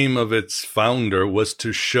the aim of its founder was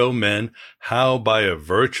to show men how by a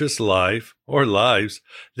virtuous life or lives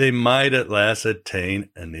they might at last attain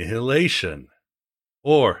annihilation,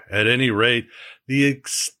 or at any rate the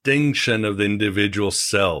extinction of the individual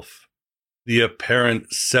self, the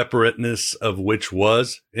apparent separateness of which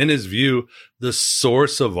was, in his view, the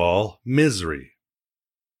source of all misery.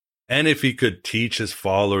 And if he could teach his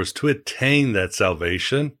followers to attain that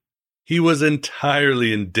salvation, he was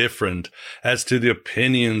entirely indifferent as to the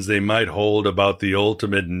opinions they might hold about the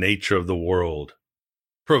ultimate nature of the world,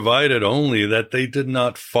 provided only that they did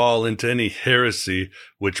not fall into any heresy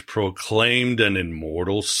which proclaimed an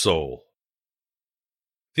immortal soul.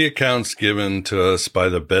 The accounts given to us by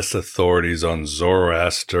the best authorities on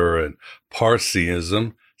Zoroaster and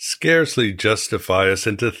Parsiism scarcely justify us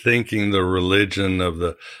into thinking the religion of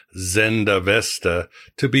the Zendavesta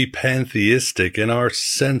to be pantheistic in our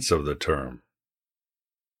sense of the term.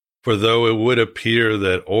 For though it would appear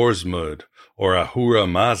that Ormuzd, or Ahura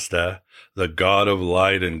Mazda, the god of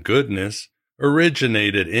light and goodness,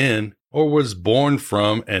 originated in or was born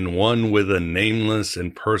from and one with a nameless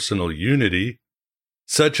and personal unity,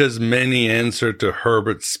 such as many answer to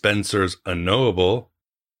Herbert Spencer's unknowable,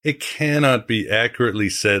 it cannot be accurately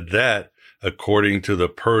said that, according to the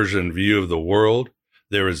Persian view of the world,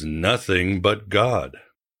 there is nothing but God.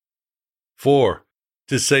 For,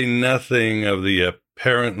 to say nothing of the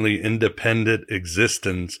apparently independent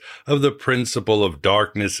existence of the principle of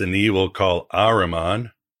darkness and evil called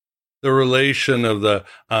Ahriman, the relation of the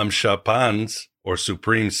Amshapans, or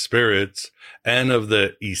supreme spirits, and of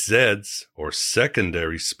the Iseds, or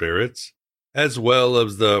secondary spirits, as well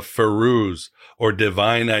as the Feruz, or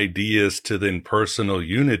divine ideas to the impersonal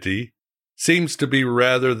unity, seems to be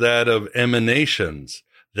rather that of emanations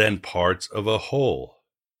than parts of a whole.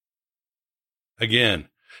 Again,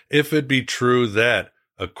 if it be true that,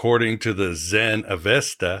 according to the Zen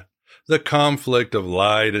Avesta, the conflict of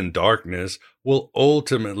light and darkness will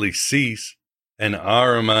ultimately cease, and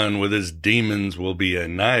Ahriman with his demons will be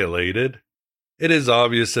annihilated, it is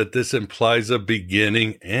obvious that this implies a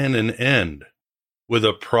beginning and an end, with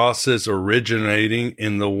a process originating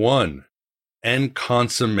in the one and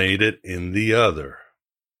consummated in the other.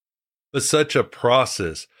 But such a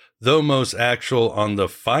process, though most actual on the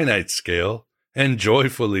finite scale, and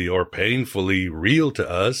joyfully or painfully real to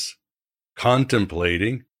us,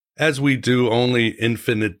 contemplating, as we do only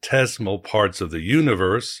infinitesimal parts of the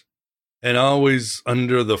universe, and always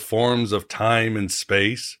under the forms of time and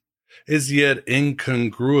space, is yet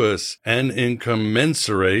incongruous and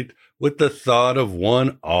incommensurate with the thought of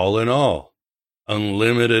one all in all,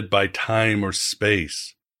 unlimited by time or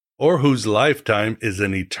space, or whose lifetime is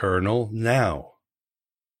an eternal now.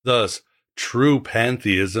 Thus, true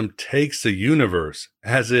pantheism takes the universe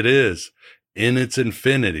as it is in its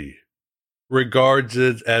infinity, regards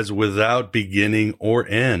it as without beginning or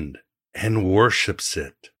end, and worships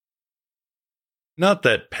it. Not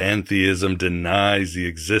that pantheism denies the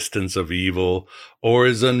existence of evil or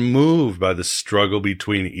is unmoved by the struggle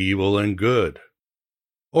between evil and good,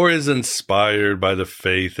 or is inspired by the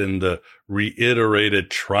faith in the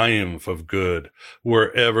reiterated triumph of good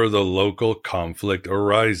wherever the local conflict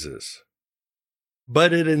arises.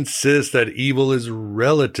 But it insists that evil is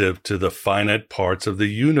relative to the finite parts of the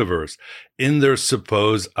universe in their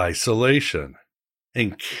supposed isolation,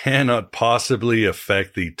 and cannot possibly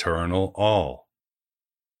affect the eternal all.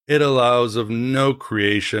 It allows of no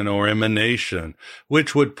creation or emanation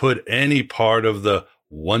which would put any part of the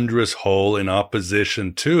wondrous whole in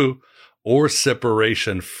opposition to or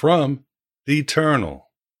separation from the eternal.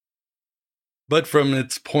 But from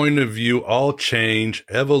its point of view, all change,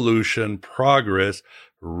 evolution, progress,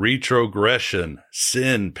 retrogression,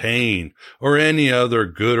 sin, pain, or any other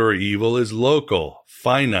good or evil is local,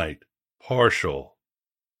 finite, partial,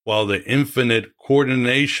 while the infinite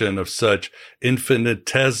coordination of such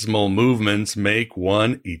infinitesimal movements make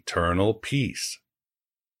one eternal peace.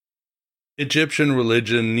 Egyptian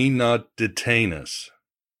religion need not detain us.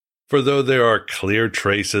 For though there are clear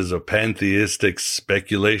traces of pantheistic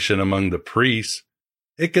speculation among the priests,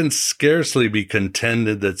 it can scarcely be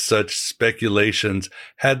contended that such speculations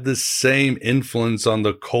had the same influence on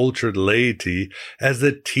the cultured laity as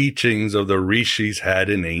the teachings of the rishis had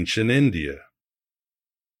in ancient India.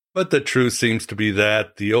 But the truth seems to be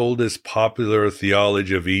that the oldest popular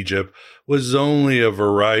theology of Egypt was only a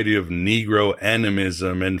variety of Negro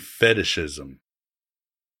animism and fetishism.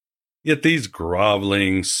 Yet these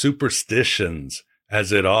groveling superstitions,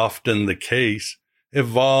 as is often the case,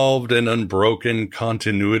 evolved an unbroken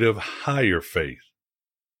continuity of higher faith.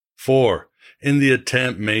 For, in the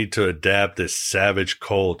attempt made to adapt this savage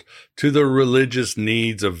cult to the religious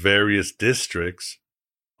needs of various districts,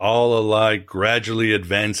 all alike gradually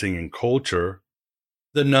advancing in culture,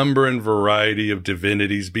 the number and variety of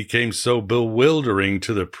divinities became so bewildering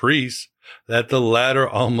to the priests that the latter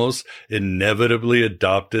almost inevitably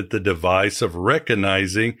adopted the device of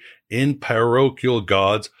recognizing in parochial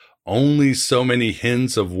gods only so many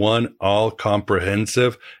hints of one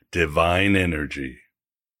all-comprehensive divine energy.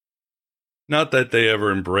 Not that they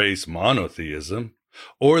ever embraced monotheism,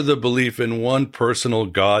 or the belief in one personal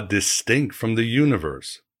God distinct from the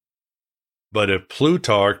universe. But if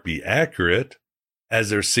Plutarch be accurate, as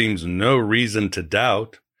there seems no reason to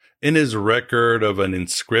doubt, in his record of an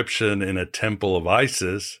inscription in a temple of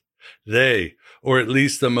Isis, they, or at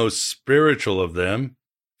least the most spiritual of them,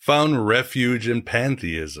 found refuge in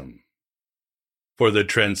pantheism. For the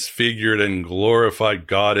transfigured and glorified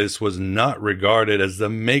goddess was not regarded as the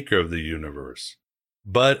maker of the universe,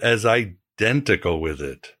 but as identical with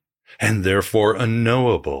it, and therefore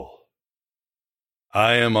unknowable.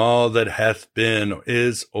 I am all that hath been,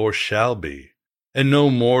 is, or shall be, and no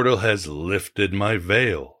mortal has lifted my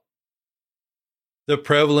veil. The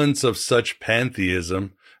prevalence of such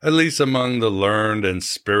pantheism, at least among the learned and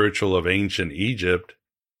spiritual of ancient Egypt,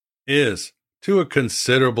 is, to a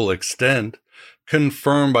considerable extent,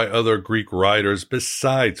 confirmed by other Greek writers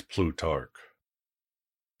besides Plutarch.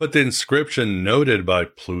 But the inscription noted by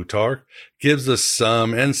Plutarch gives the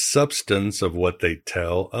sum and substance of what they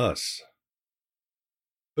tell us.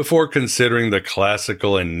 Before considering the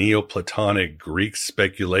classical and Neoplatonic Greek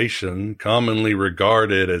speculation commonly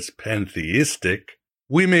regarded as pantheistic,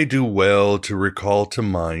 we may do well to recall to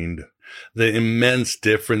mind the immense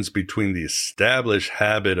difference between the established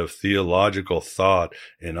habit of theological thought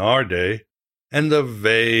in our day and the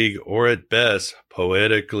vague, or at best,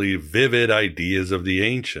 poetically vivid ideas of the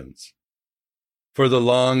ancients. For the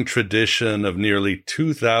long tradition of nearly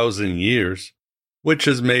 2,000 years, which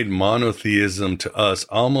has made monotheism to us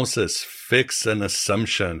almost as fixed an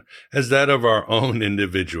assumption as that of our own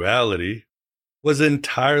individuality, was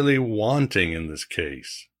entirely wanting in this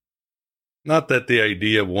case. Not that the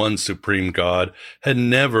idea of one supreme God had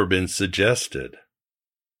never been suggested,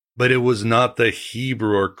 but it was not the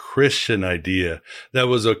Hebrew or Christian idea that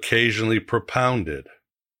was occasionally propounded.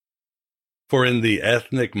 For in the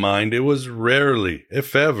ethnic mind it was rarely,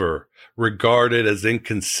 if ever, regarded as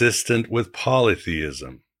inconsistent with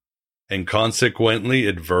polytheism, and consequently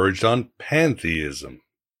it verged on pantheism.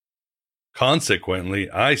 Consequently,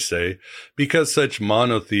 I say, because such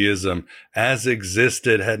monotheism as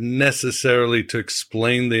existed had necessarily to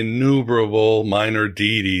explain the innumerable minor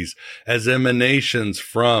deities as emanations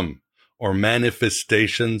from or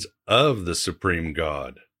manifestations of the supreme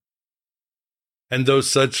God. And though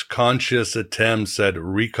such conscious attempts at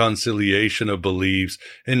reconciliation of beliefs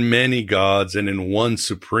in many gods and in one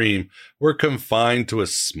supreme were confined to a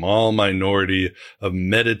small minority of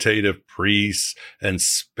meditative priests and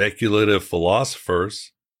speculative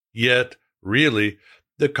philosophers, yet, really,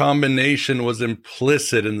 the combination was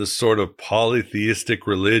implicit in the sort of polytheistic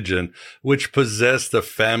religion which possessed the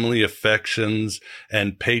family affections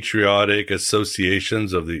and patriotic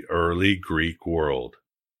associations of the early Greek world.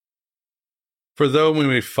 For though we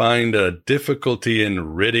may find a difficulty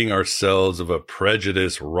in ridding ourselves of a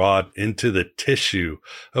prejudice wrought into the tissue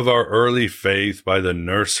of our early faith by the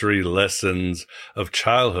nursery lessons of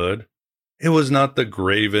childhood, it was not the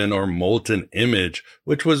graven or molten image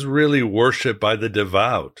which was really worshipped by the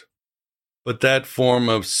devout, but that form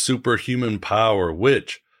of superhuman power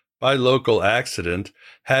which, by local accident,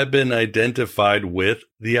 had been identified with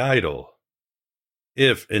the idol.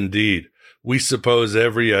 If, indeed, we suppose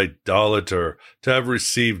every idolater to have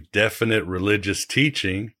received definite religious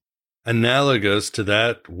teaching, analogous to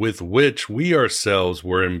that with which we ourselves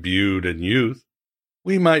were imbued in youth,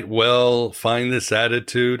 we might well find this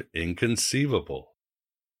attitude inconceivable.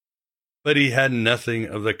 But he had nothing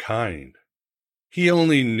of the kind. He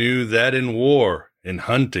only knew that in war, in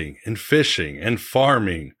hunting, in fishing, and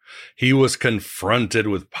farming, he was confronted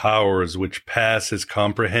with powers which pass his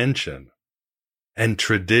comprehension. And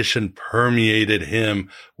tradition permeated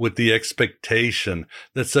him with the expectation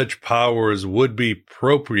that such powers would be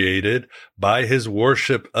appropriated by his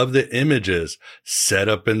worship of the images set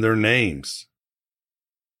up in their names.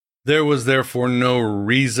 There was therefore no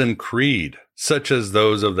reasoned creed, such as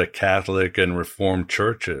those of the Catholic and Reformed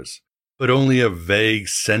churches, but only a vague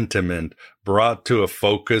sentiment brought to a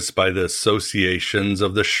focus by the associations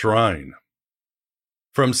of the shrine.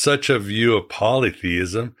 From such a view of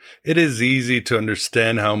polytheism, it is easy to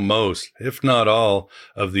understand how most, if not all,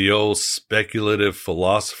 of the old speculative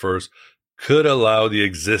philosophers could allow the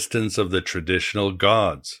existence of the traditional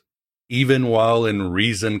gods, even while in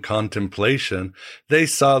reasoned contemplation they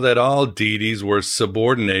saw that all deities were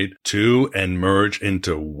subordinate to and merge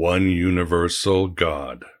into one universal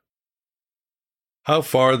God. How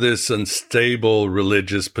far this unstable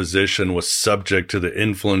religious position was subject to the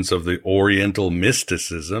influence of the Oriental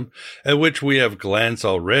mysticism, at which we have glanced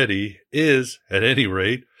already, is, at any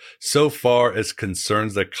rate, so far as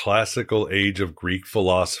concerns the classical age of Greek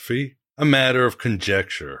philosophy, a matter of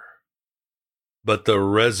conjecture. But the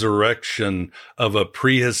resurrection of a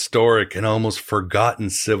prehistoric and almost forgotten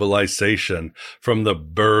civilization from the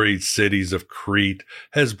buried cities of Crete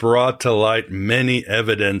has brought to light many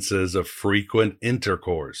evidences of frequent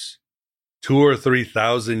intercourse, 2,000 or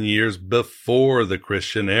 3,000 years before the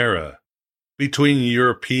Christian era, between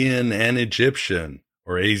European and Egyptian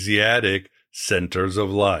or Asiatic centers of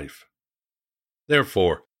life.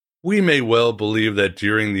 Therefore, we may well believe that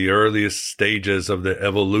during the earliest stages of the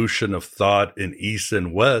evolution of thought in East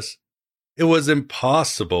and West, it was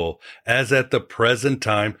impossible, as at the present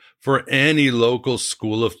time, for any local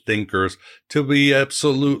school of thinkers to be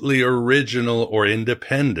absolutely original or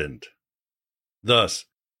independent. Thus,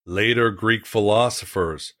 later Greek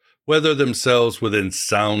philosophers, whether themselves within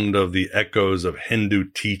sound of the echoes of Hindu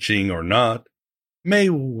teaching or not, may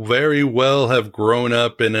very well have grown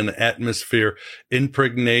up in an atmosphere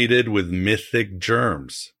impregnated with mythic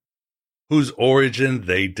germs, whose origin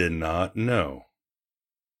they did not know.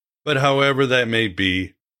 But however that may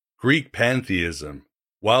be, Greek pantheism,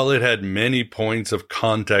 while it had many points of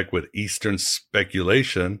contact with Eastern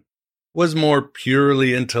speculation, was more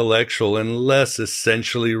purely intellectual and less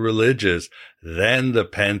essentially religious than the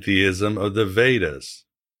pantheism of the Vedas,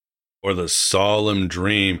 or the solemn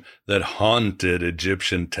dream that haunted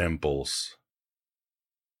Egyptian temples.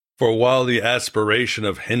 For while the aspiration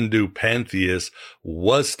of Hindu pantheists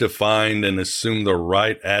was to find and assume the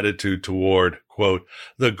right attitude toward, quote,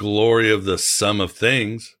 the glory of the sum of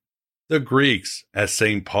things, the Greeks, as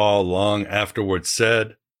St. Paul long afterwards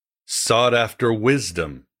said, sought after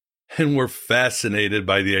wisdom and were fascinated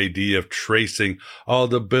by the idea of tracing all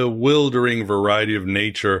the bewildering variety of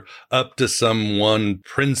nature up to some one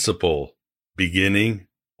principle, beginning,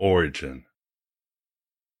 origin.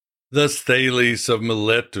 Thus Thales of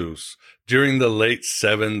Miletus, during the late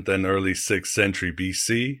 7th and early 6th century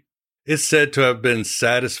BC, is said to have been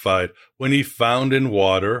satisfied when he found in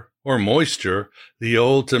water, or moisture, the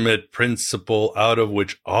ultimate principle out of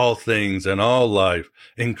which all things and all life,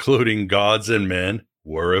 including gods and men,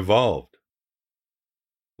 were evolved.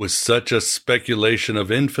 With such a speculation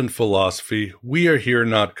of infant philosophy, we are here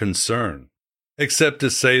not concerned, except to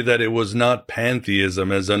say that it was not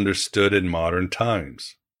pantheism as understood in modern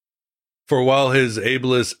times. For while his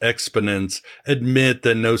ablest exponents admit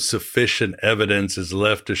that no sufficient evidence is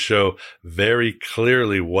left to show very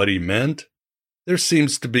clearly what he meant, there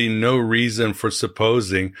seems to be no reason for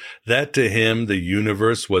supposing that to him the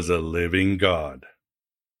universe was a living God.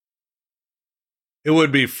 It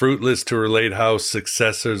would be fruitless to relate how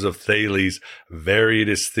successors of Thales varied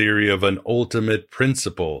his theory of an ultimate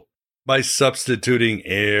principle by substituting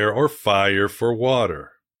air or fire for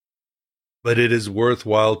water. But it is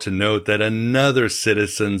worthwhile to note that another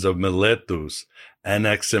citizen of Miletus,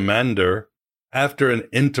 Anaximander, after an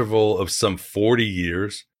interval of some 40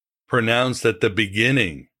 years, pronounced that the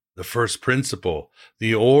beginning, the first principle,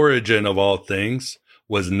 the origin of all things,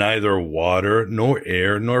 was neither water nor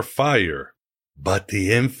air nor fire, but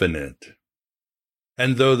the infinite.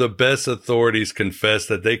 And though the best authorities confess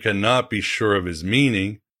that they cannot be sure of his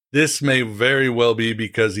meaning, this may very well be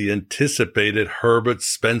because he anticipated Herbert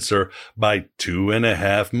Spencer by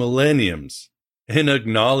 2.5 millenniums, in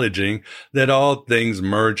acknowledging that all things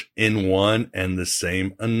merge in one and the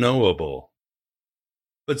same unknowable.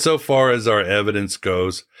 But so far as our evidence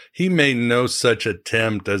goes, he made no such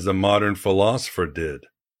attempt as the modern philosopher did,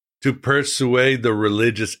 to persuade the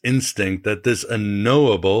religious instinct that this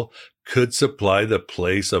unknowable could supply the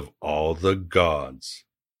place of all the gods.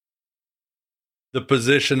 The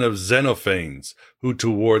position of Xenophanes, who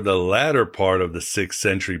toward the latter part of the 6th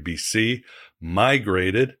century BC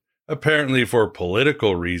migrated, apparently for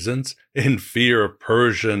political reasons, in fear of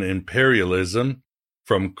Persian imperialism,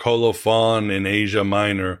 from Colophon in Asia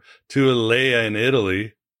Minor to Elea in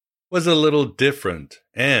Italy, was a little different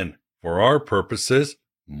and, for our purposes,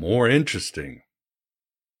 more interesting.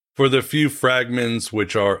 For the few fragments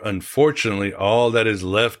which are unfortunately all that is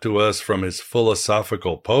left to us from his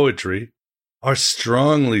philosophical poetry are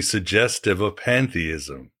strongly suggestive of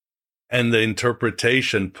pantheism, and the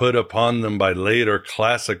interpretation put upon them by later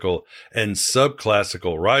classical and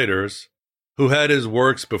subclassical writers, who had his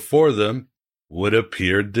works before them, would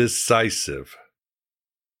appear decisive.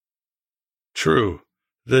 True,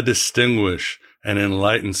 the distinguished and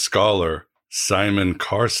enlightened scholar Simon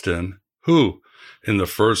Karsten, who, in the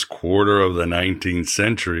first quarter of the 19th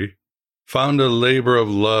century, found a labor of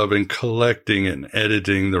love in collecting and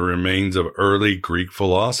editing the remains of early Greek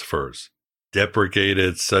philosophers,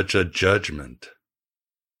 deprecated such a judgment.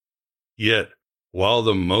 Yet, while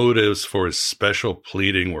the motives for his special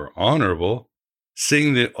pleading were honorable,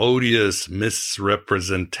 seeing the odious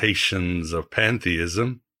misrepresentations of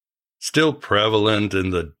pantheism, still prevalent in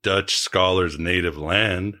the Dutch scholar's native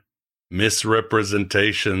land,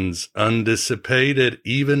 misrepresentations undissipated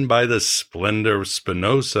even by the splendor of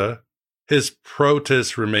Spinoza, his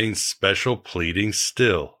protest remains special pleading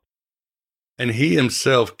still. And he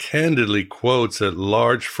himself candidly quotes at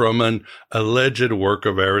large from an alleged work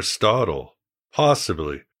of Aristotle,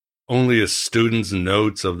 possibly only a student's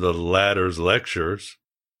notes of the latter's lectures,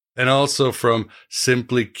 and also from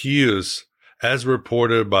Simplicius, as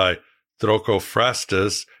reported by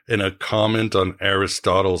Thocophrastus in a comment on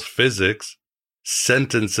Aristotle's physics,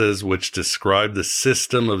 sentences which describe the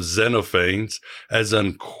system of Xenophanes as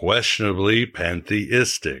unquestionably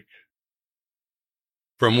pantheistic.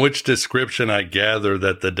 From which description I gather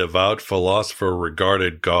that the devout philosopher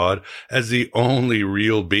regarded God as the only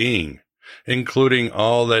real being, including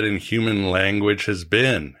all that in human language has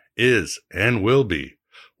been, is, and will be,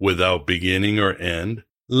 without beginning or end,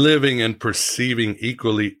 living and perceiving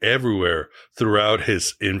equally everywhere throughout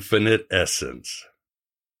his infinite essence.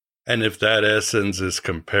 And if that essence is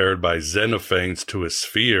compared by Xenophanes to a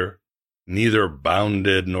sphere, neither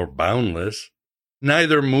bounded nor boundless,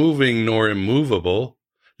 neither moving nor immovable,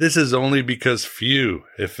 this is only because few,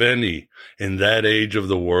 if any, in that age of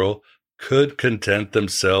the world could content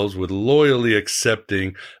themselves with loyally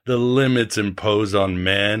accepting the limits imposed on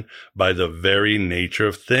man by the very nature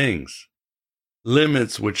of things.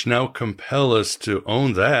 Limits which now compel us to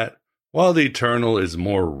own that, while the eternal is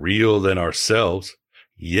more real than ourselves,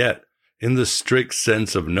 yet, in the strict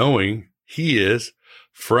sense of knowing, he is,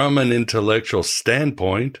 from an intellectual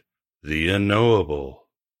standpoint, the unknowable.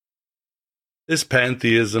 This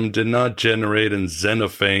pantheism did not generate in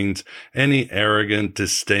Xenophanes any arrogant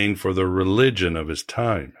disdain for the religion of his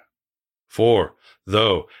time. For,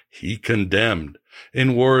 though he condemned,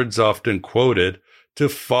 in words often quoted, to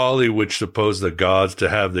folly which supposed the gods to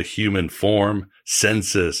have the human form,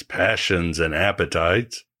 senses, passions, and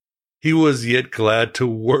appetites, he was yet glad to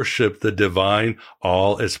worship the divine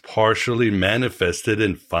all as partially manifested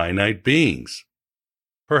in finite beings,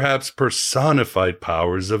 perhaps personified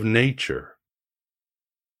powers of nature.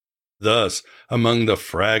 Thus, among the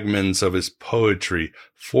fragments of his poetry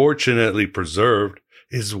fortunately preserved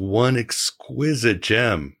is one exquisite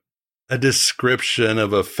gem, a description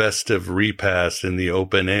of a festive repast in the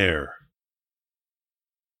open air.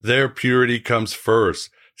 There purity comes first,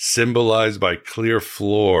 symbolized by clear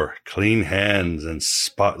floor, clean hands, and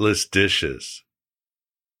spotless dishes.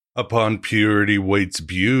 Upon purity waits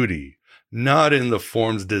beauty, not in the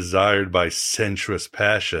forms desired by sensuous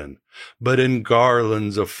passion, but in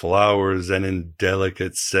garlands of flowers and in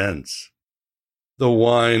delicate scents. The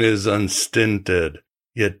wine is unstinted,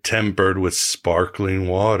 yet tempered with sparkling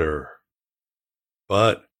water.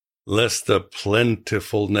 But, lest the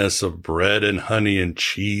plentifulness of bread and honey and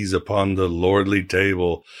cheese upon the lordly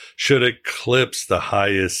table should eclipse the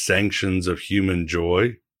highest sanctions of human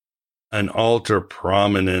joy, an altar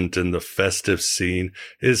prominent in the festive scene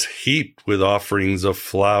is heaped with offerings of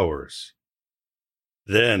flowers.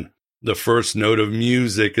 Then, the first note of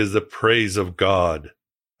music is the praise of God,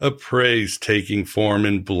 a praise taking form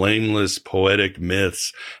in blameless poetic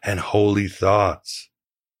myths and holy thoughts.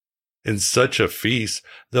 In such a feast,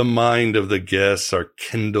 the mind of the guests are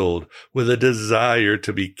kindled with a desire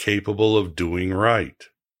to be capable of doing right.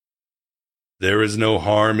 There is no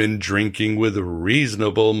harm in drinking with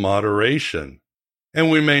reasonable moderation, and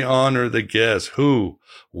we may honor the guest who,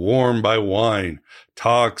 warmed by wine,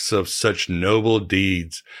 talks of such noble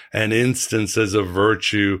deeds and instances of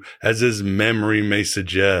virtue as his memory may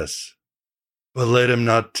suggest. But let him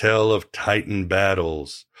not tell of Titan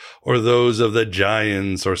battles, or those of the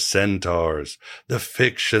giants or centaurs, the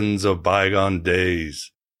fictions of bygone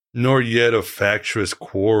days, nor yet of factious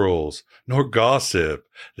quarrels, nor gossip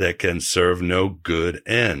that can serve no good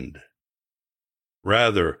end.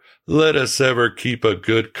 Rather, let us ever keep a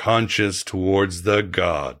good conscience towards the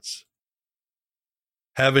gods.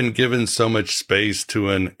 Having given so much space to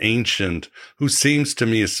an ancient who seems to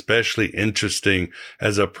me especially interesting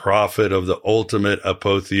as a prophet of the ultimate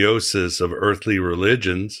apotheosis of earthly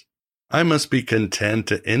religions, I must be content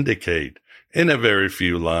to indicate, in a very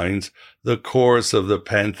few lines, the course of the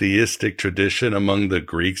pantheistic tradition among the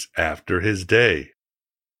Greeks after his day.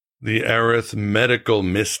 The arithmetical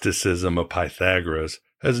mysticism of Pythagoras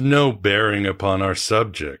has no bearing upon our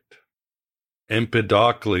subject.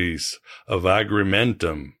 Empedocles of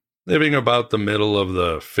Agrimentum, living about the middle of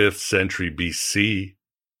the 5th century BC,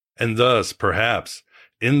 and thus, perhaps,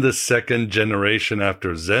 in the second generation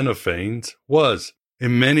after Xenophanes, was,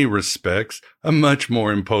 in many respects, a much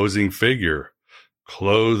more imposing figure,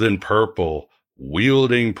 clothed in purple,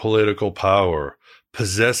 wielding political power,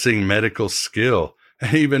 possessing medical skill,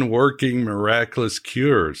 and even working miraculous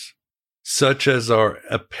cures, such as are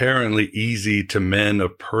apparently easy to men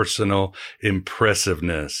of personal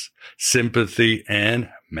impressiveness, sympathy, and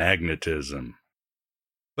magnetism.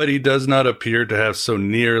 But he does not appear to have so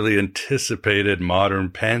nearly anticipated modern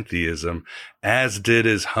pantheism as did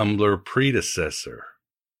his humbler predecessor.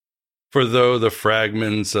 For though the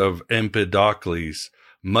fragments of Empedocles,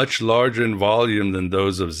 much larger in volume than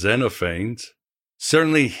those of Xenophanes,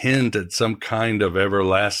 certainly hint at some kind of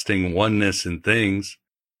everlasting oneness in things,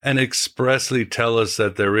 and expressly tell us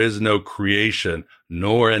that there is no creation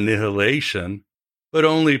nor annihilation, but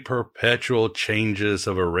only perpetual changes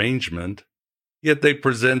of arrangement, yet they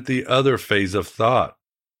present the other phase of thought,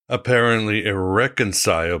 apparently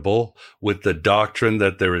irreconcilable with the doctrine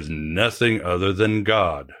that there is nothing other than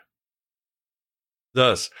God.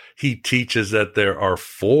 Thus, he teaches that there are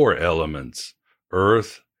 4 elements: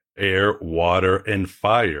 earth, air, water, and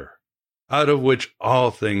fire, out of which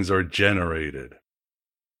all things are generated.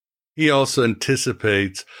 He also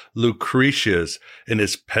anticipates Lucretius in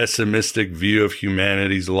his pessimistic view of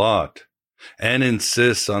humanity's lot, and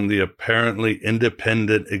insists on the apparently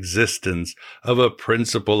independent existence of a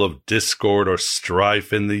principle of discord or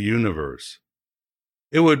strife in the universe.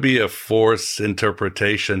 It would be a forced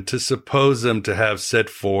interpretation to suppose them to have set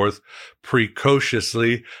forth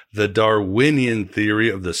precociously the Darwinian theory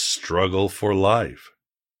of the struggle for life,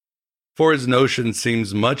 for his notion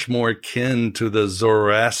seems much more akin to the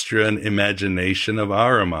Zoroastrian imagination of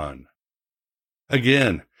Ahriman.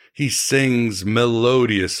 Again, he sings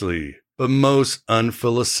melodiously, but most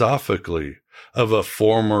unphilosophically, of a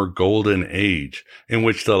former golden age in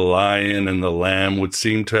which the lion and the lamb would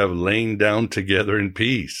seem to have lain down together in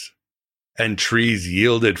peace, and trees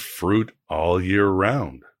yielded fruit all year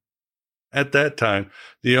round. At that time,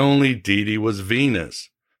 the only deity was Venus,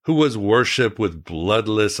 who was worshipped with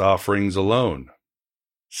bloodless offerings alone.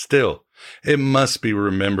 Still, it must be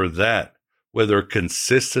remembered that, whether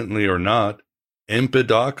consistently or not,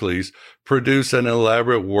 Empedocles produced an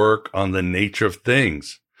elaborate work on the nature of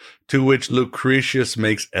things, to which Lucretius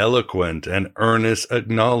makes eloquent and earnest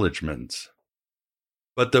acknowledgments.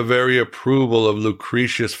 But the very approval of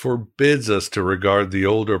Lucretius forbids us to regard the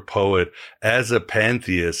older poet as a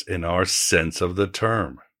pantheist in our sense of the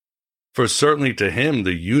term. For certainly to him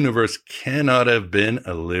the universe cannot have been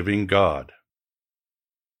a living God.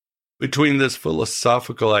 Between this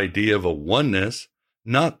philosophical idea of a oneness,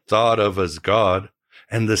 not thought of as God,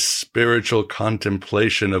 and the spiritual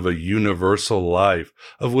contemplation of a universal life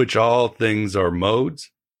of which all things are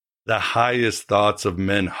modes, the highest thoughts of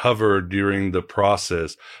men hover during the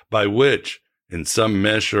process by which, in some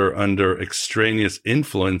measure under extraneous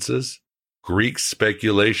influences, Greek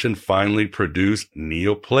speculation finally produced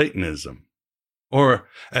Neoplatonism, or,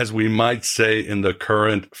 as we might say in the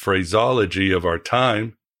current phraseology of our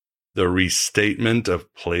time, the restatement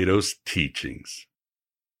of Plato's teachings.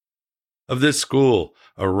 Of this school,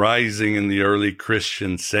 arising in the early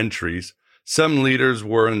Christian centuries, some leaders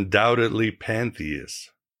were undoubtedly pantheists.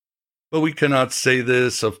 But we cannot say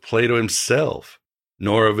this of Plato himself,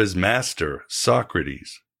 nor of his master,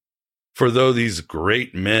 Socrates. For though these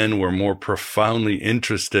great men were more profoundly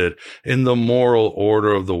interested in the moral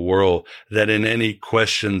order of the world than in any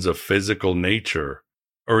questions of physical nature,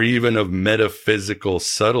 or even of metaphysical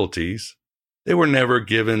subtleties, they were never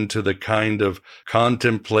given to the kind of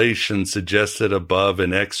contemplation suggested above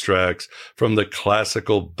in extracts from the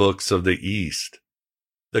classical books of the East,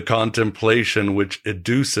 the contemplation which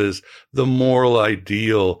educes the moral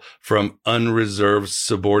ideal from unreserved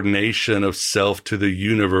subordination of self to the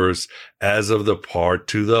universe as of the part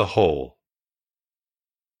to the whole.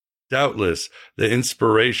 Doubtless, the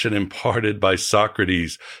inspiration imparted by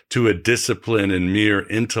Socrates to a discipline in mere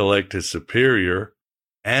intellect is superior,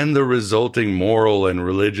 and the resulting moral and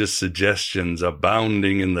religious suggestions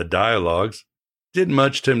abounding in the dialogues, did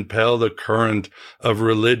much to impel the current of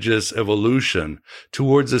religious evolution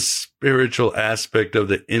towards a spiritual aspect of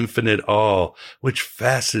the infinite all which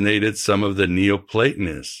fascinated some of the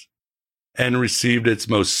Neoplatonists, and received its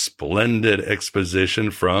most splendid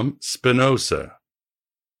exposition from Spinoza.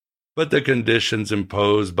 But the conditions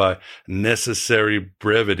imposed by necessary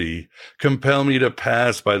brevity compel me to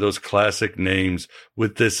pass by those classic names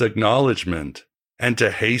with this acknowledgment, and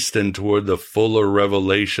to hasten toward the fuller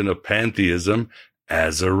revelation of pantheism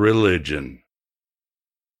as a religion.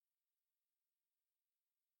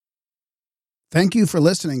 Thank you for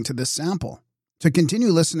listening to this sample. To continue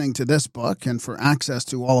listening to this book and for access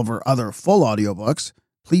to all of our other full audiobooks,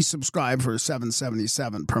 please subscribe for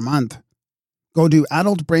 $7.77 per month. Go to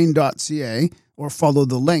adultbrain.ca or follow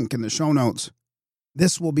the link in the show notes.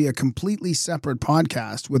 This will be a completely separate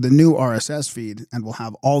podcast with a new RSS feed and will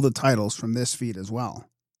have all the titles from this feed as well.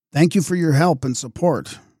 Thank you for your help and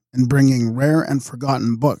support in bringing rare and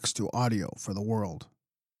forgotten books to audio for the world.